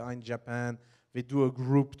when they are in Japan. They do a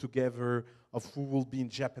group together of who will be in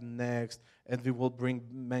Japan next, and they will bring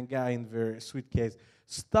manga in their suitcase.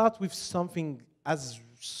 Start with something as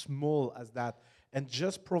small as that, and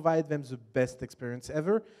just provide them the best experience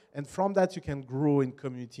ever. And from that, you can grow in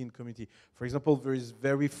community. For example, there is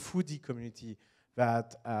very foodie community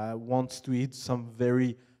that wants to eat some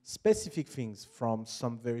very specific things from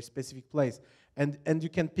some very specific place. And you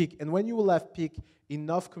can pick. And when you will have picked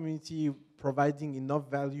enough community, providing enough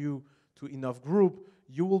value to enough group,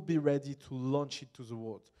 you will be ready to launch it to the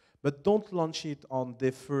world. But don't launch it on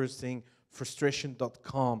the first thing,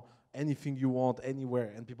 frustration.com, anything you want,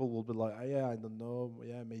 anywhere. And people will be like, oh, yeah, I don't know,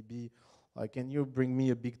 yeah, maybe. Like, can you bring me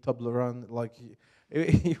a big Toblerone? Like,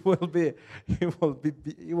 it will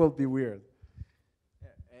be weird.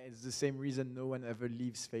 It's the same reason no one ever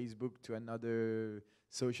leaves Facebook to another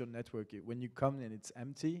social network. When you come and it's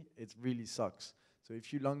empty, it really sucks. So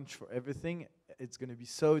if you launch for everything, it's going to be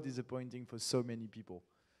so disappointing for so many people.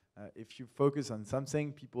 If you focus on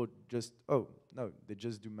something, people just, oh, no, they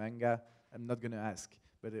just do manga. I'm not going to ask.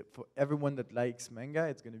 But for everyone that likes manga,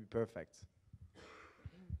 it's going to be perfect.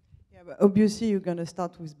 Yeah, but obviously you're going to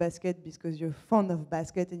start with basket because you're fond of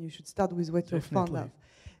basket, and you should start with what you're fond of.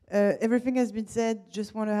 Everything has been said.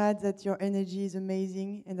 Just want to add that your energy is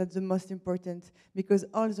amazing, and that's the most important, because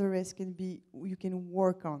all the rest you can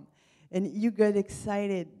work on. And you got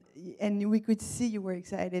excited, and we could see you were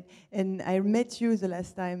excited. And I met you the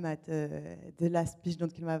last time at the last pitch,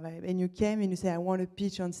 Don't Kill My Vibe, and you came and you said, I want to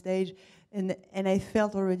pitch on stage. And I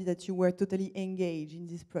felt already that you were totally engaged in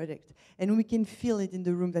this project. And we can feel it in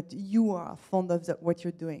the room that you are fond of what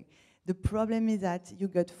you're doing. The problem is that you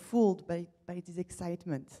got fooled by this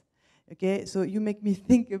excitement. Okay, so you make me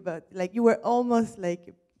think about, like, you were almost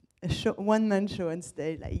like a one-man show on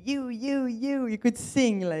stage, like you could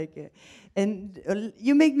sing, like, and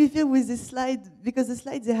you make me feel with the slide, because the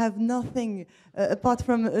slides, they have nothing apart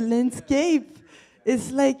from a landscape.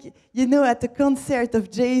 It's like, you know, at a concert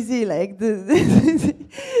of Jay-Z, like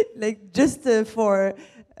like just for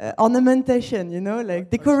ornamentation, you know, like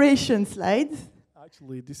decoration slides.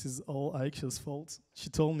 Actually, this is all Aisha's fault. She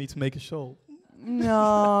told me to make a show.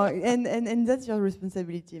 No, and that's your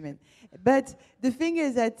responsibility, man. But the thing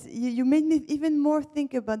is that you made me even more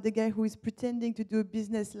think about the guy who is pretending to do a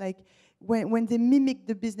business, like when they mimic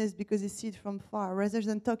the business because they see it from far, rather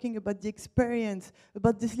than talking about the experience,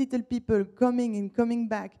 about these little people coming and coming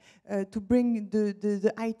back to bring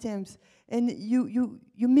the items. And you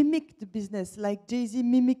mimic the business, like Jay-Z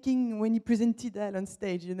mimicking when he presented that on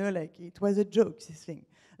stage, you know, like it was a joke, this thing.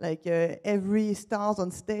 Like every stars on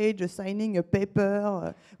stage signing a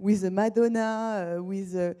paper with a Madonna,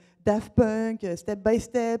 with Daft Punk, step by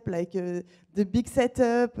step, like the big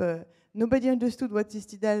setup. Nobody understood what is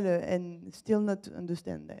Tidal and still not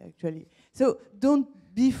understand, actually. So don't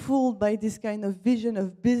be fooled by this kind of vision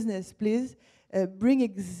of business, please. Bring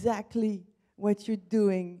exactly what you're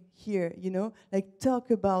doing here, you know, like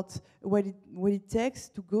talk about what it takes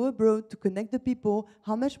to go abroad, to connect the people,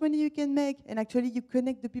 how much money you can make, and actually you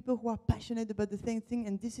connect the people who are passionate about the same thing,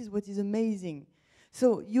 and this is what is amazing.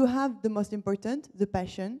 So you have the most important, the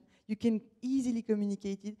passion. You can easily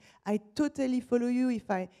communicate it. I totally follow you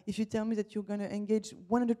if you tell me that you're going to engage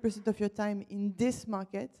 100% of your time in this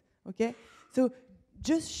market, okay? So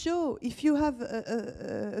just show. If you have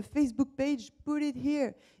a Facebook page, put it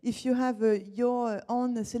here. If you have your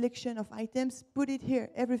own selection of items, put it here,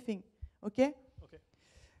 everything, okay? Okay.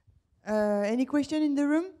 Any question in the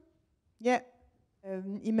room? Yeah.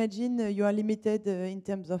 Imagine you are limited in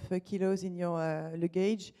terms of kilos in your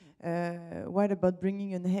luggage. What about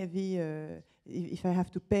bringing a heavy, if I have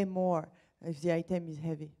to pay more, if the item is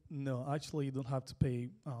heavy? No, actually you don't have to pay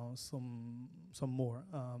some more.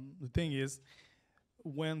 The thing is,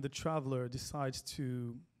 when the traveler decides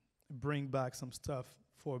to bring back some stuff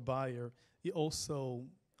for a buyer, he also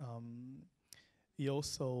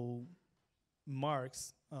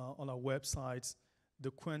marks on our websites the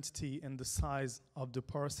quantity and the size of the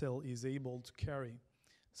parcel is able to carry.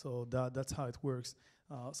 So that's how it works.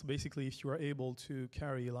 So basically, if you are able to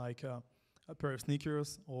carry like a pair of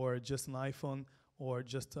sneakers or just an iPhone or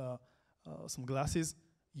just some glasses,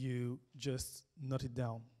 you just note it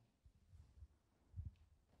down.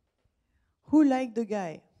 Who liked the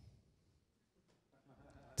guy?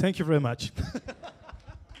 Thank you very much.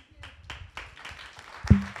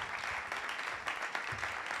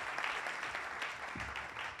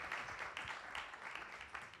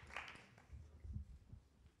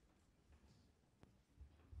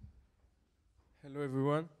 Hello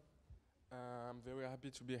everyone. I'm very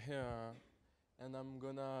happy to be here, and I'm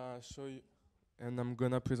gonna show you, and I'm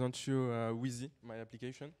gonna present you Wheezy, my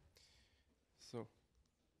application. So,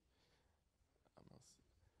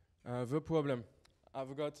 the problem.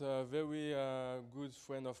 I've got a very good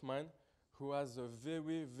friend of mine who has a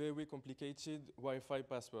very, very complicated Wi-Fi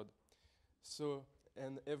password. So,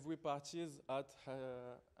 and every party is at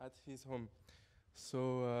his home.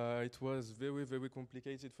 So it was very, very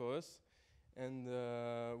complicated for us. And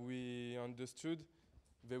we understood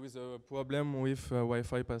there is a problem with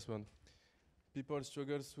Wi-Fi password. People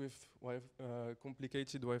struggle with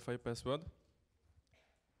complicated Wi-Fi password.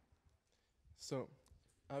 So,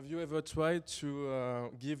 have you ever tried to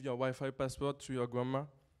give your Wi-Fi password to your grandma?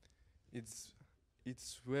 It's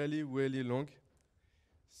really, really long.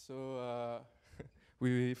 So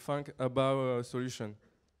we think about a solution.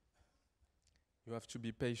 You have to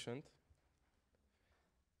be patient.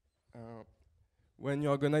 When you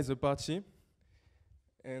organize a party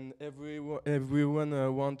and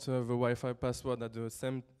everyone wants the Wi-Fi password at the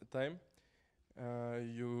same time,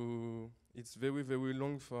 it's very, very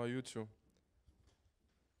long for you too.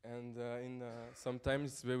 And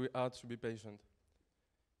sometimes it's very hard to be patient.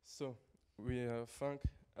 So we think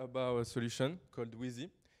about a solution called Wheezy.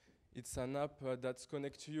 It's an app that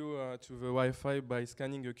connects you to the Wi-Fi by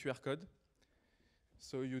scanning a QR code.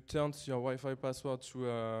 So you turn your Wi-Fi password to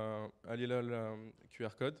a little QR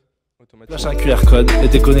code automatically. Flash un QR code et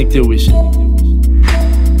t'es connecté au Wi-Fi.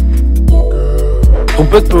 Ton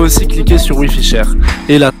pote peut aussi cliquer sur Wi-Fi Share.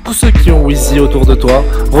 Et là, tous ceux qui ont Wi-Fi autour de toi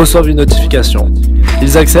reçoivent une notification.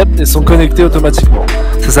 Ils acceptent et sont connectés automatiquement.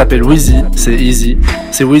 Ça s'appelle Wi-Fi, c'est easy,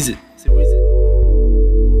 c'est Wi-Fi.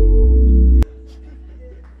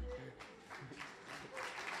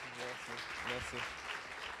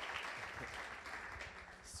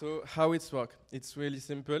 So how it's work? It's really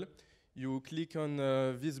simple. You click on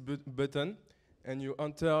this button and you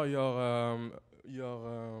enter your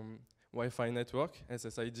Wi-Fi network,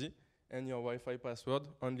 SSID, and your Wi-Fi password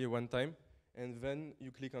only one time. And then you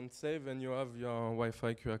click on save and you have your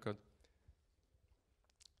Wi-Fi QR code.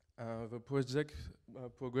 The project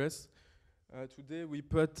progress. Today we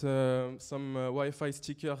put some Wi-Fi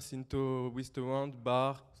stickers into restaurants,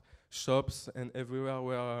 bars, shops, and everywhere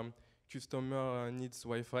where customer needs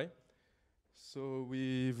Wi-Fi. So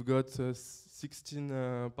we've got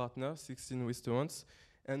 16 partners, 16 restaurants,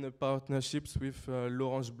 and partnerships with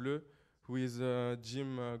l'Orange Bleu, who is a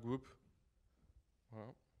gym group.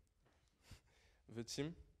 Wow. The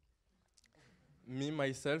team. Me,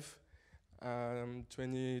 myself, I'm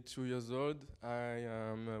 22 years old. I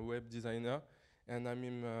am a web designer, and I'm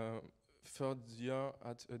in third year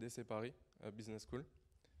at EDC Paris, a business school.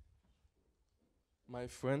 My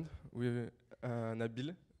friend,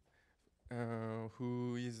 Nabil,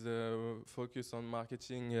 who is focused on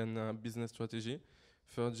marketing and business strategy,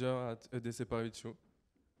 third year at EDC Paris too.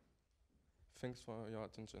 Thanks for your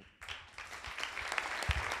attention.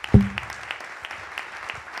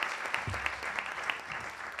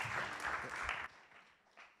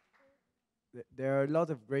 There are a lot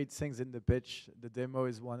of great things in the pitch. The demo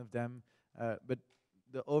is one of them, but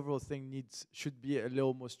the overall thing should be a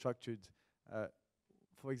little more structured.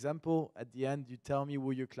 For example, at the end, you tell me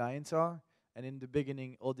who your clients are, and in the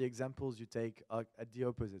beginning, all the examples you take are at the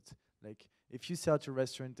opposite. Like, if you sell to a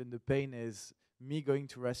restaurant and the pain is me going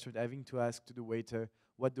to a restaurant, having to ask to the waiter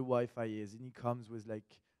what the Wi-Fi is, and he comes with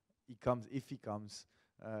if he comes,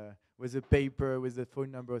 with a paper, with a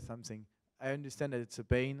phone number or something. I understand that it's a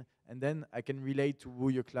pain, and then I can relate to who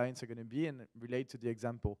your clients are going to be and relate to the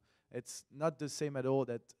example. It's not the same at all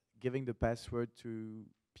that giving the password to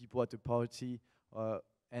people at a party,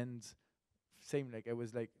 and same, like I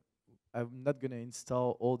was like, I'm not going to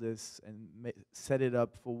install all this and set it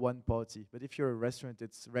up for one party. But if you're a restaurant,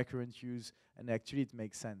 it's recurrent use, and actually it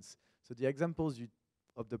makes sense. So the examples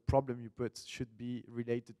of the problem you put should be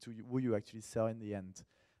related to who you actually sell in the end.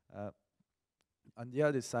 On the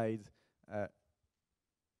other side,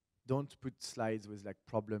 don't put slides with like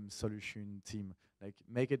problem, solution, team. Like,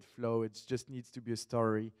 make it flow. It just needs to be a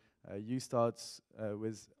story. You start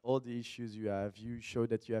with all the issues you have. You show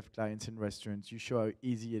that you have clients in restaurants. You show how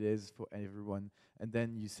easy it is for everyone. And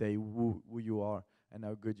then you say who you are and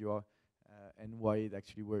how good you are and why it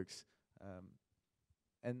actually works.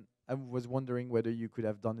 And I was wondering whether you could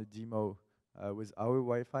have done a demo with our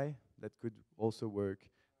Wi-Fi that could also work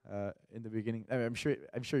in the beginning. I mean,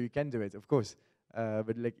 I'm sure you can do it, of course.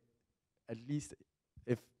 But like, at least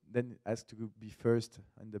if then ask to be first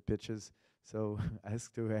on the pitches. So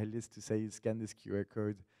ask to Alice to say scan this QR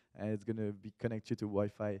code, and it's gonna be connected to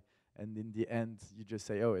Wi-Fi. And in the end, you just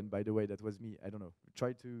say, oh, and by the way, that was me. I don't know.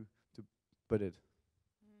 Try to put it.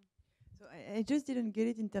 So I just didn't get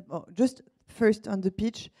it in terms. Oh, just first on the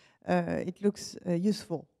pitch, it looks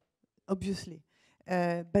useful, obviously,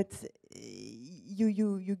 but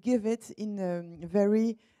you give it in a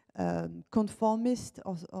very conformist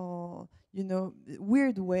or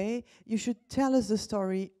weird way. You should tell us the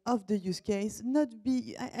story of the use case. Not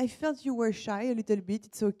be. I felt you were shy a little bit.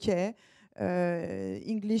 It's okay.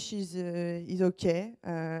 English is okay.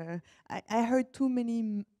 I heard too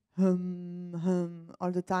many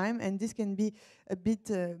all the time, and this can be a bit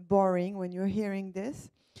boring when you're hearing this.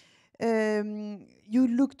 You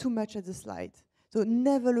look too much at the slide. So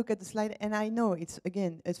never look at the slide. And I know it's,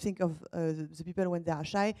 again, I think of the people when they are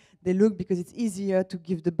shy, they look because it's easier to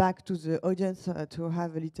give the back to the audience to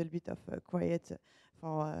have a little bit of quiet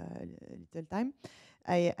for a little time.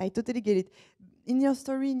 I totally get it. In your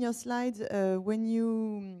story, in your slides, when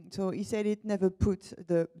you, so you said it, never put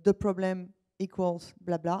the problem equals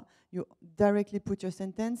blah blah. You directly put your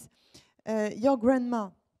sentence. Your grandma,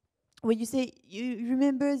 when you say, you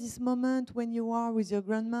remember this moment when you are with your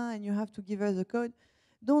grandma and you have to give her the code,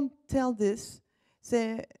 don't tell this.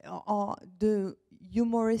 Say, or the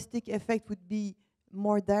humoristic effect would be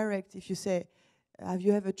more direct if you say, have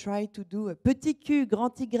you ever tried to do a petit Q,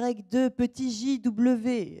 grand Y2, petit J,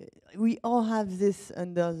 W? We all have this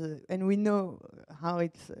under the, and we know how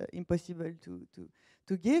it's impossible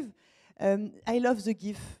to give. I love the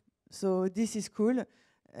GIF, so this is cool.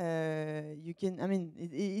 You can, I mean,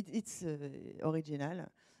 it's original.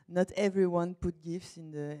 Not everyone put GIFs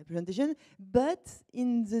in the presentation, but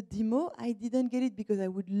in the demo, I didn't get it because I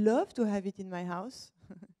would love to have it in my house.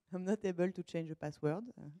 I'm not able to change the password.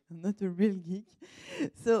 I'm not a real geek.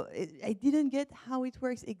 So I didn't get how it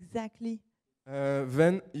works exactly.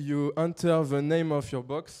 Then you enter the name of your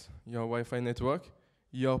box, your Wi-Fi network,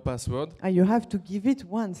 your password. You have to give it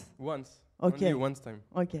once. Once. Okay. Only once time.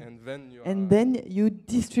 Okay. And then you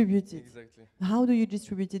distribute it. Exactly. How do you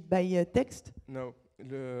distribute it? By text? No.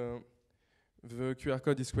 The QR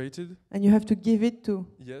code is created. And you have to give it to?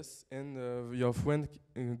 Yes, and your friend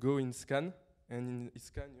go in scan, and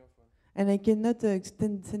scan your phone. And I cannot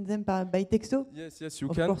send them by texto? Yes, you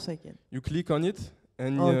of can. Of course I can. You click on it,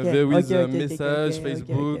 and there is a message,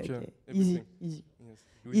 Facebook, easy. Yes.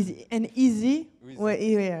 Easy. And easy? Well,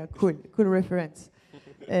 yeah, cool reference.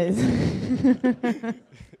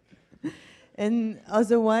 And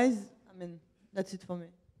otherwise, I mean, that's it for me.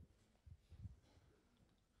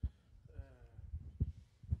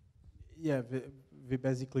 Yeah, we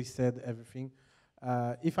basically said everything.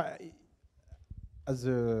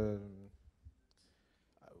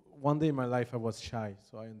 One day in my life I was shy,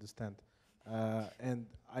 so I understand. And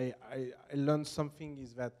I learned something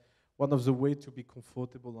is that one of the ways to be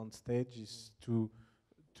comfortable on stage is to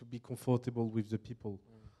be comfortable with the people.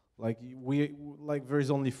 Like there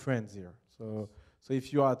is only friends here. So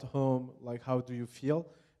if you are at home, like how do you feel?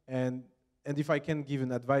 And if I can give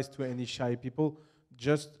an advice to any shy people,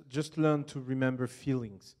 just learn to remember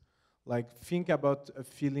feelings. Like think about a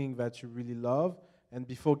feeling that you really love, and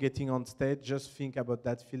before getting on stage, just think about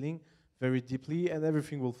that feeling very deeply, and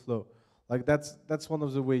everything will flow. Like that's one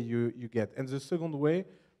of the way you get. And the second way,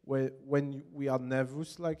 when we are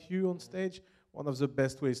nervous like you on stage, one of the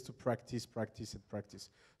best ways to practice.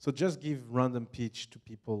 So just give random pitch to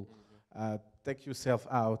people. Take yourself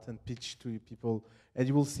out and pitch to people, and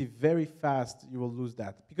you will see very fast you will lose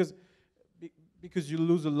that because you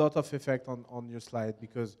lose a lot of effect on your slide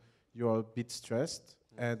because you're a bit stressed,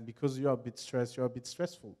 and because you're a bit stressed, you're a bit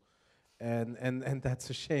stressful, and that's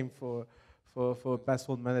a shame for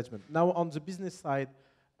password management. Now on the business side,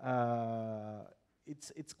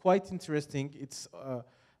 it's quite interesting.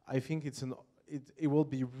 I think it will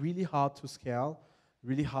be really hard to scale,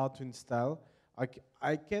 really hard to install.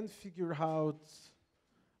 I can figure out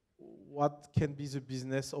what can be the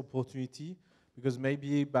business opportunity, because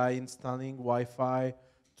maybe by installing Wi-Fi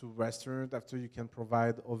to restaurant, after you can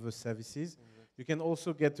provide other services. You can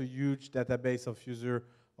also get a huge database of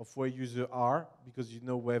where users are, because you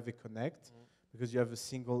know where they connect, because you have a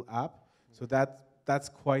single app. So that's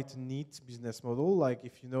quite a neat business model. Like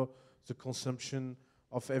if you know the consumption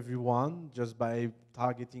of everyone just by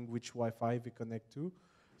targeting which Wi-Fi they connect to.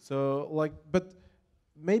 So but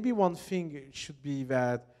maybe one thing should be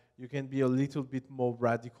that you can be a little bit more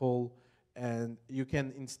radical, and you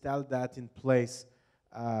can install that in place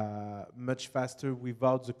much faster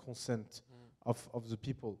without the consent of the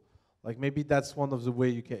people. Like maybe that's one of the way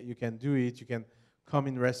you can do it. You can come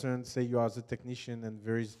in restaurant, say you are the technician, and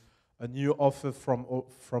there is a new offer from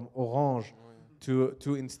Orange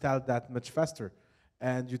to install that much faster.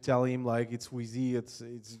 And you tell him like it's Wheezy,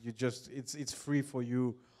 it's free for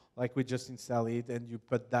you. Like we just install it, and you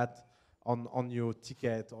put that on your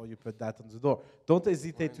ticket, or you put that on the door. Don't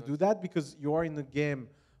hesitate to do that, because you are in a game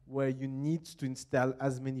where you need to install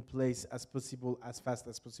as many places as possible, as fast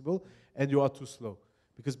as possible, and you are too slow.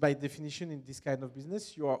 Because by definition, in this kind of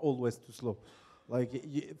business, you are always too slow.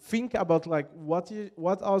 Like think about like what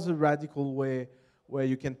are the radical way where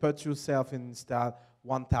you can put yourself and install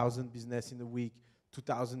 1,000 business in a week,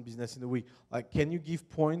 2,000 business in a week. Like, can you give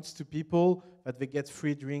points to people that they get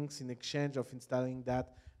free drinks in exchange of installing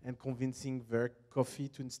that and convincing their coffee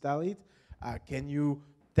to install it? Can you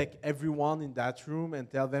take everyone in that room and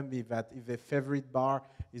tell them that if their favorite bar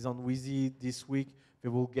is on Wheezy this week, they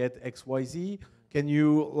will get XYZ? Can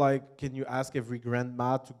you ask every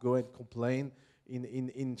grandma to go and complain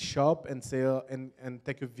in shop and say and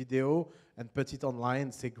take a video and put it online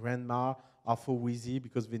and say grandma are for Wheezy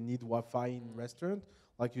because they need Wi-Fi in restaurant?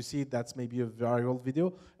 Like you see, that's maybe a viral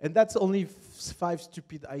video, and that's only 5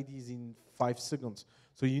 stupid ideas in 5 seconds.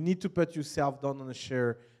 So you need to put yourself down on a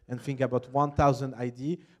chair and think about 1,000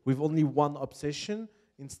 ideas with only one obsession: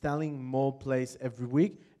 installing more place every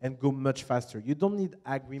week and go much faster. You don't need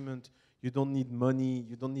agreement, you don't need money,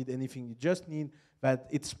 you don't need anything. You just need that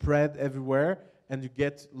it's spread everywhere and you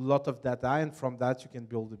get a lot of data, and from that you can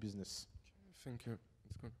build a business. Thank you.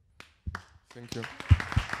 It's good. Thank you.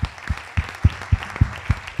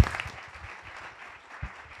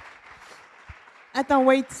 Attends,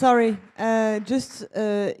 wait, sorry.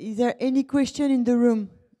 Is there any question in the room?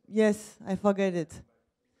 Yes, I forgot it.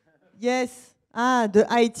 Yes. Ah, the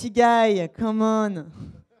IT guy, come on.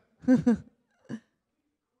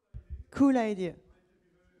 Cool idea.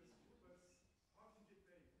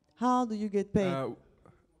 How do you get paid?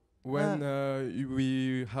 When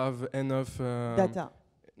we have enough data.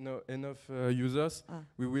 Enough users,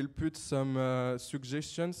 we will put some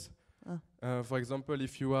suggestions. For example,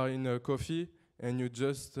 if you are in a coffee and you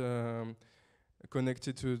just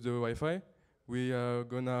connected to the Wi-Fi, we are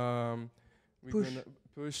gonna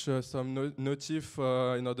push some notif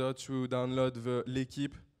in order to download the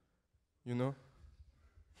l'équipe, you know.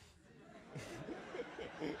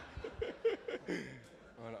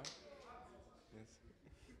 Voilà.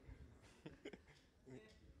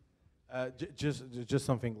 Yes. Just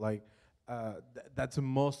something like that's the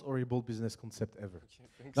most horrible business concept ever.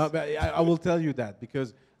 Okay, no, but I will tell you that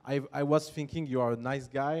because I was thinking you are a nice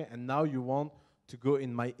guy and now you want to go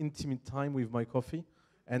in my intimate time with my coffee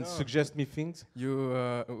and suggest me things.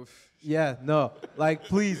 Yeah, no, like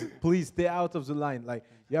please stay out of the line. Like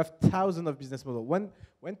you have thousands of business models.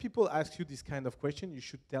 When people ask you this kind of question, you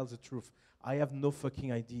should tell the truth. I have no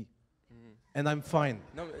fucking idea. And I'm fine.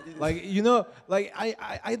 No, like, you know, like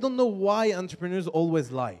I don't know why entrepreneurs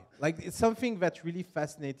always lie. Like it's something that's really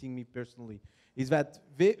fascinating me personally, is that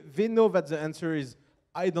they know that the answer is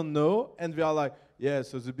I don't know, and they are like, yeah,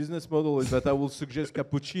 so the business model is that I will suggest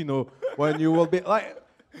cappuccino when you will be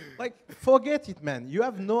like forget it, man. You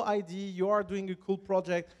have no idea, you are doing a cool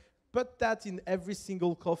project, put that in every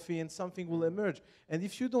single coffee and something will emerge. And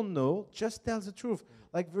if you don't know, just tell the truth.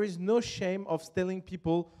 Like there is no shame of telling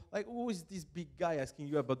people, like, who is this big guy asking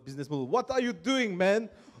you about business model? What are you doing, man?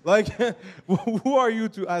 Like, who are you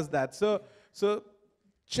to ask that? So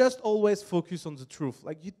just always focus on the truth.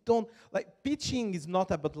 Like you don't, like pitching is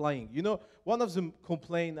not about lying. You know, one of them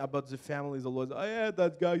complain about the family is always, oh yeah,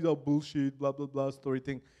 that guy's all bullshit, blah, blah, blah,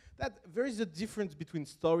 storytelling. That there is a difference between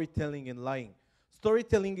storytelling and lying.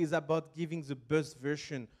 Storytelling is about giving the best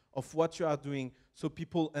version of what you are doing so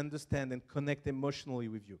people understand and connect emotionally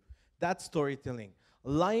with you. That's storytelling.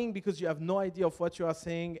 Lying because you have no idea of what you are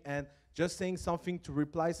saying and just saying something to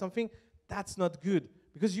reply something, that's not good.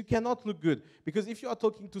 Because you cannot look good. Because if you are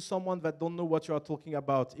talking to someone that don't know what you are talking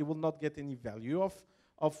about, it will not get any value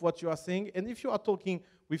of what you are saying. And if you are talking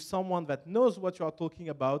with someone that knows what you are talking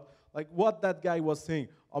about, like what that guy was saying,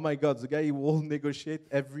 oh my God, the guy will negotiate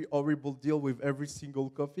every horrible deal with every single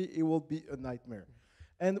coffee, it will be a nightmare.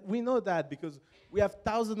 And we know that because we have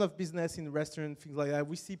thousands of business in restaurants, things like that.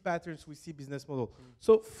 We see patterns, we see business model.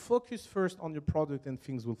 So focus first on your product and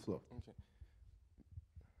things will flow. Okay.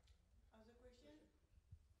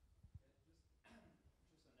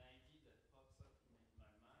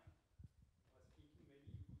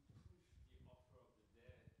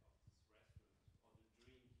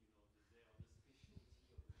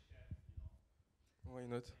 Why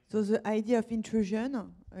not? So the idea of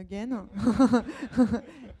intrusion, again,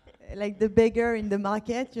 like the beggar in the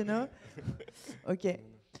market, you know? Okay.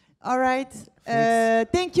 All right.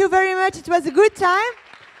 Thank you very much. It was a good time.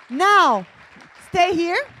 Now, stay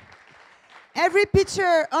here. Every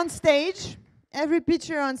pitcher on stage,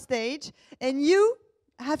 and you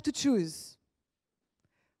have to choose.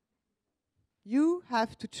 You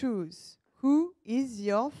have to choose. Who is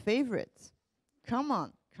your favorite? Come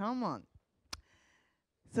on, come on.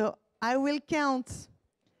 So I will count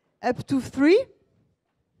up to 3.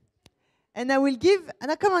 And I will give,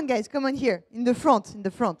 now come on guys, come on here, in the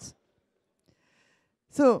front.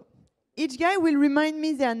 So each guy will remind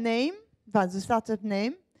me their name, the startup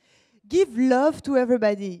name. Give love to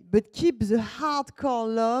everybody, but keep the hardcore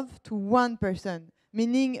love to one person,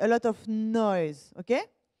 meaning a lot of noise, okay?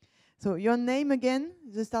 So your name again,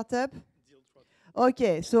 the startup?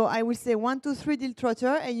 Okay, so I will say 1, 2, 3, Deal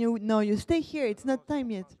Trotter, and you stay here. It's not time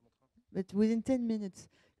yet, but within 10 minutes,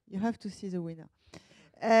 you have to see the winner.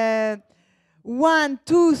 1,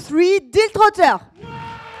 2, 3, Deal Trotter.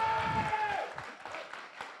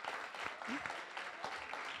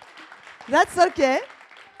 That's okay.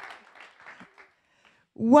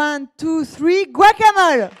 1, 2, 3,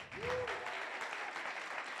 Guacamole.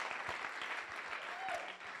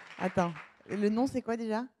 Attends, le nom c'est quoi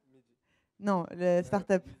déjà? Non, le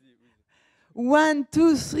startup. 1,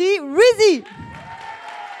 2, 3, Rizzy.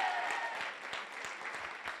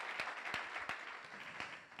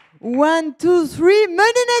 One, two, three,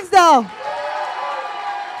 Money Next Door.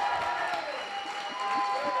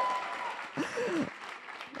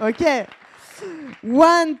 Okay.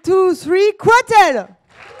 1, 2, 3, Quatel.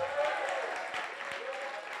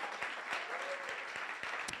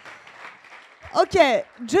 Okay,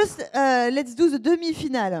 just let's do the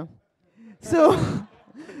demi-finale. So,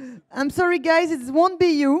 I'm sorry guys, it won't be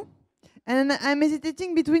you. And I'm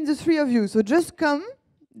hesitating between the three of you. So just come.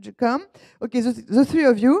 Okay, the three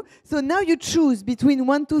of you. So now you choose between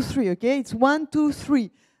 1, 2, 3, okay? It's 1, 2,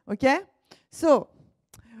 3, okay? So,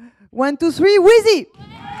 1, 2, 3, Wheezy!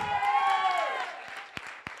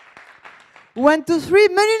 1, 2, 3,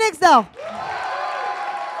 Menu Next Door!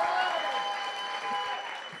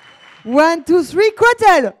 1, 2, 3,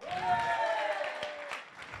 Quatel!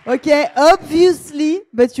 Okay, obviously,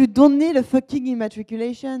 but you don't need a fucking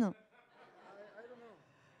immatriculation.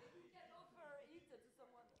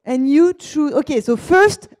 And you choose. Okay, so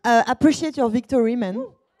first, appreciate your victory, man.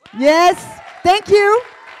 Yes, thank you.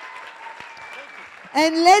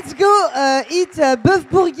 And let's go eat bœuf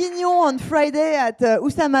bourguignon on Friday at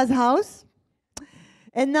Oussama's house.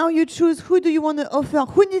 And now you choose who do you want to offer.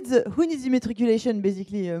 Who needs immatriculation,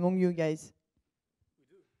 basically, among you guys?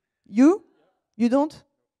 You? You don't?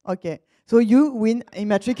 Okay. So you win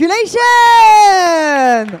immatriculation!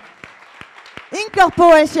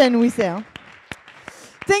 Incorporation, we say. Huh?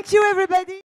 Thank you, everybody.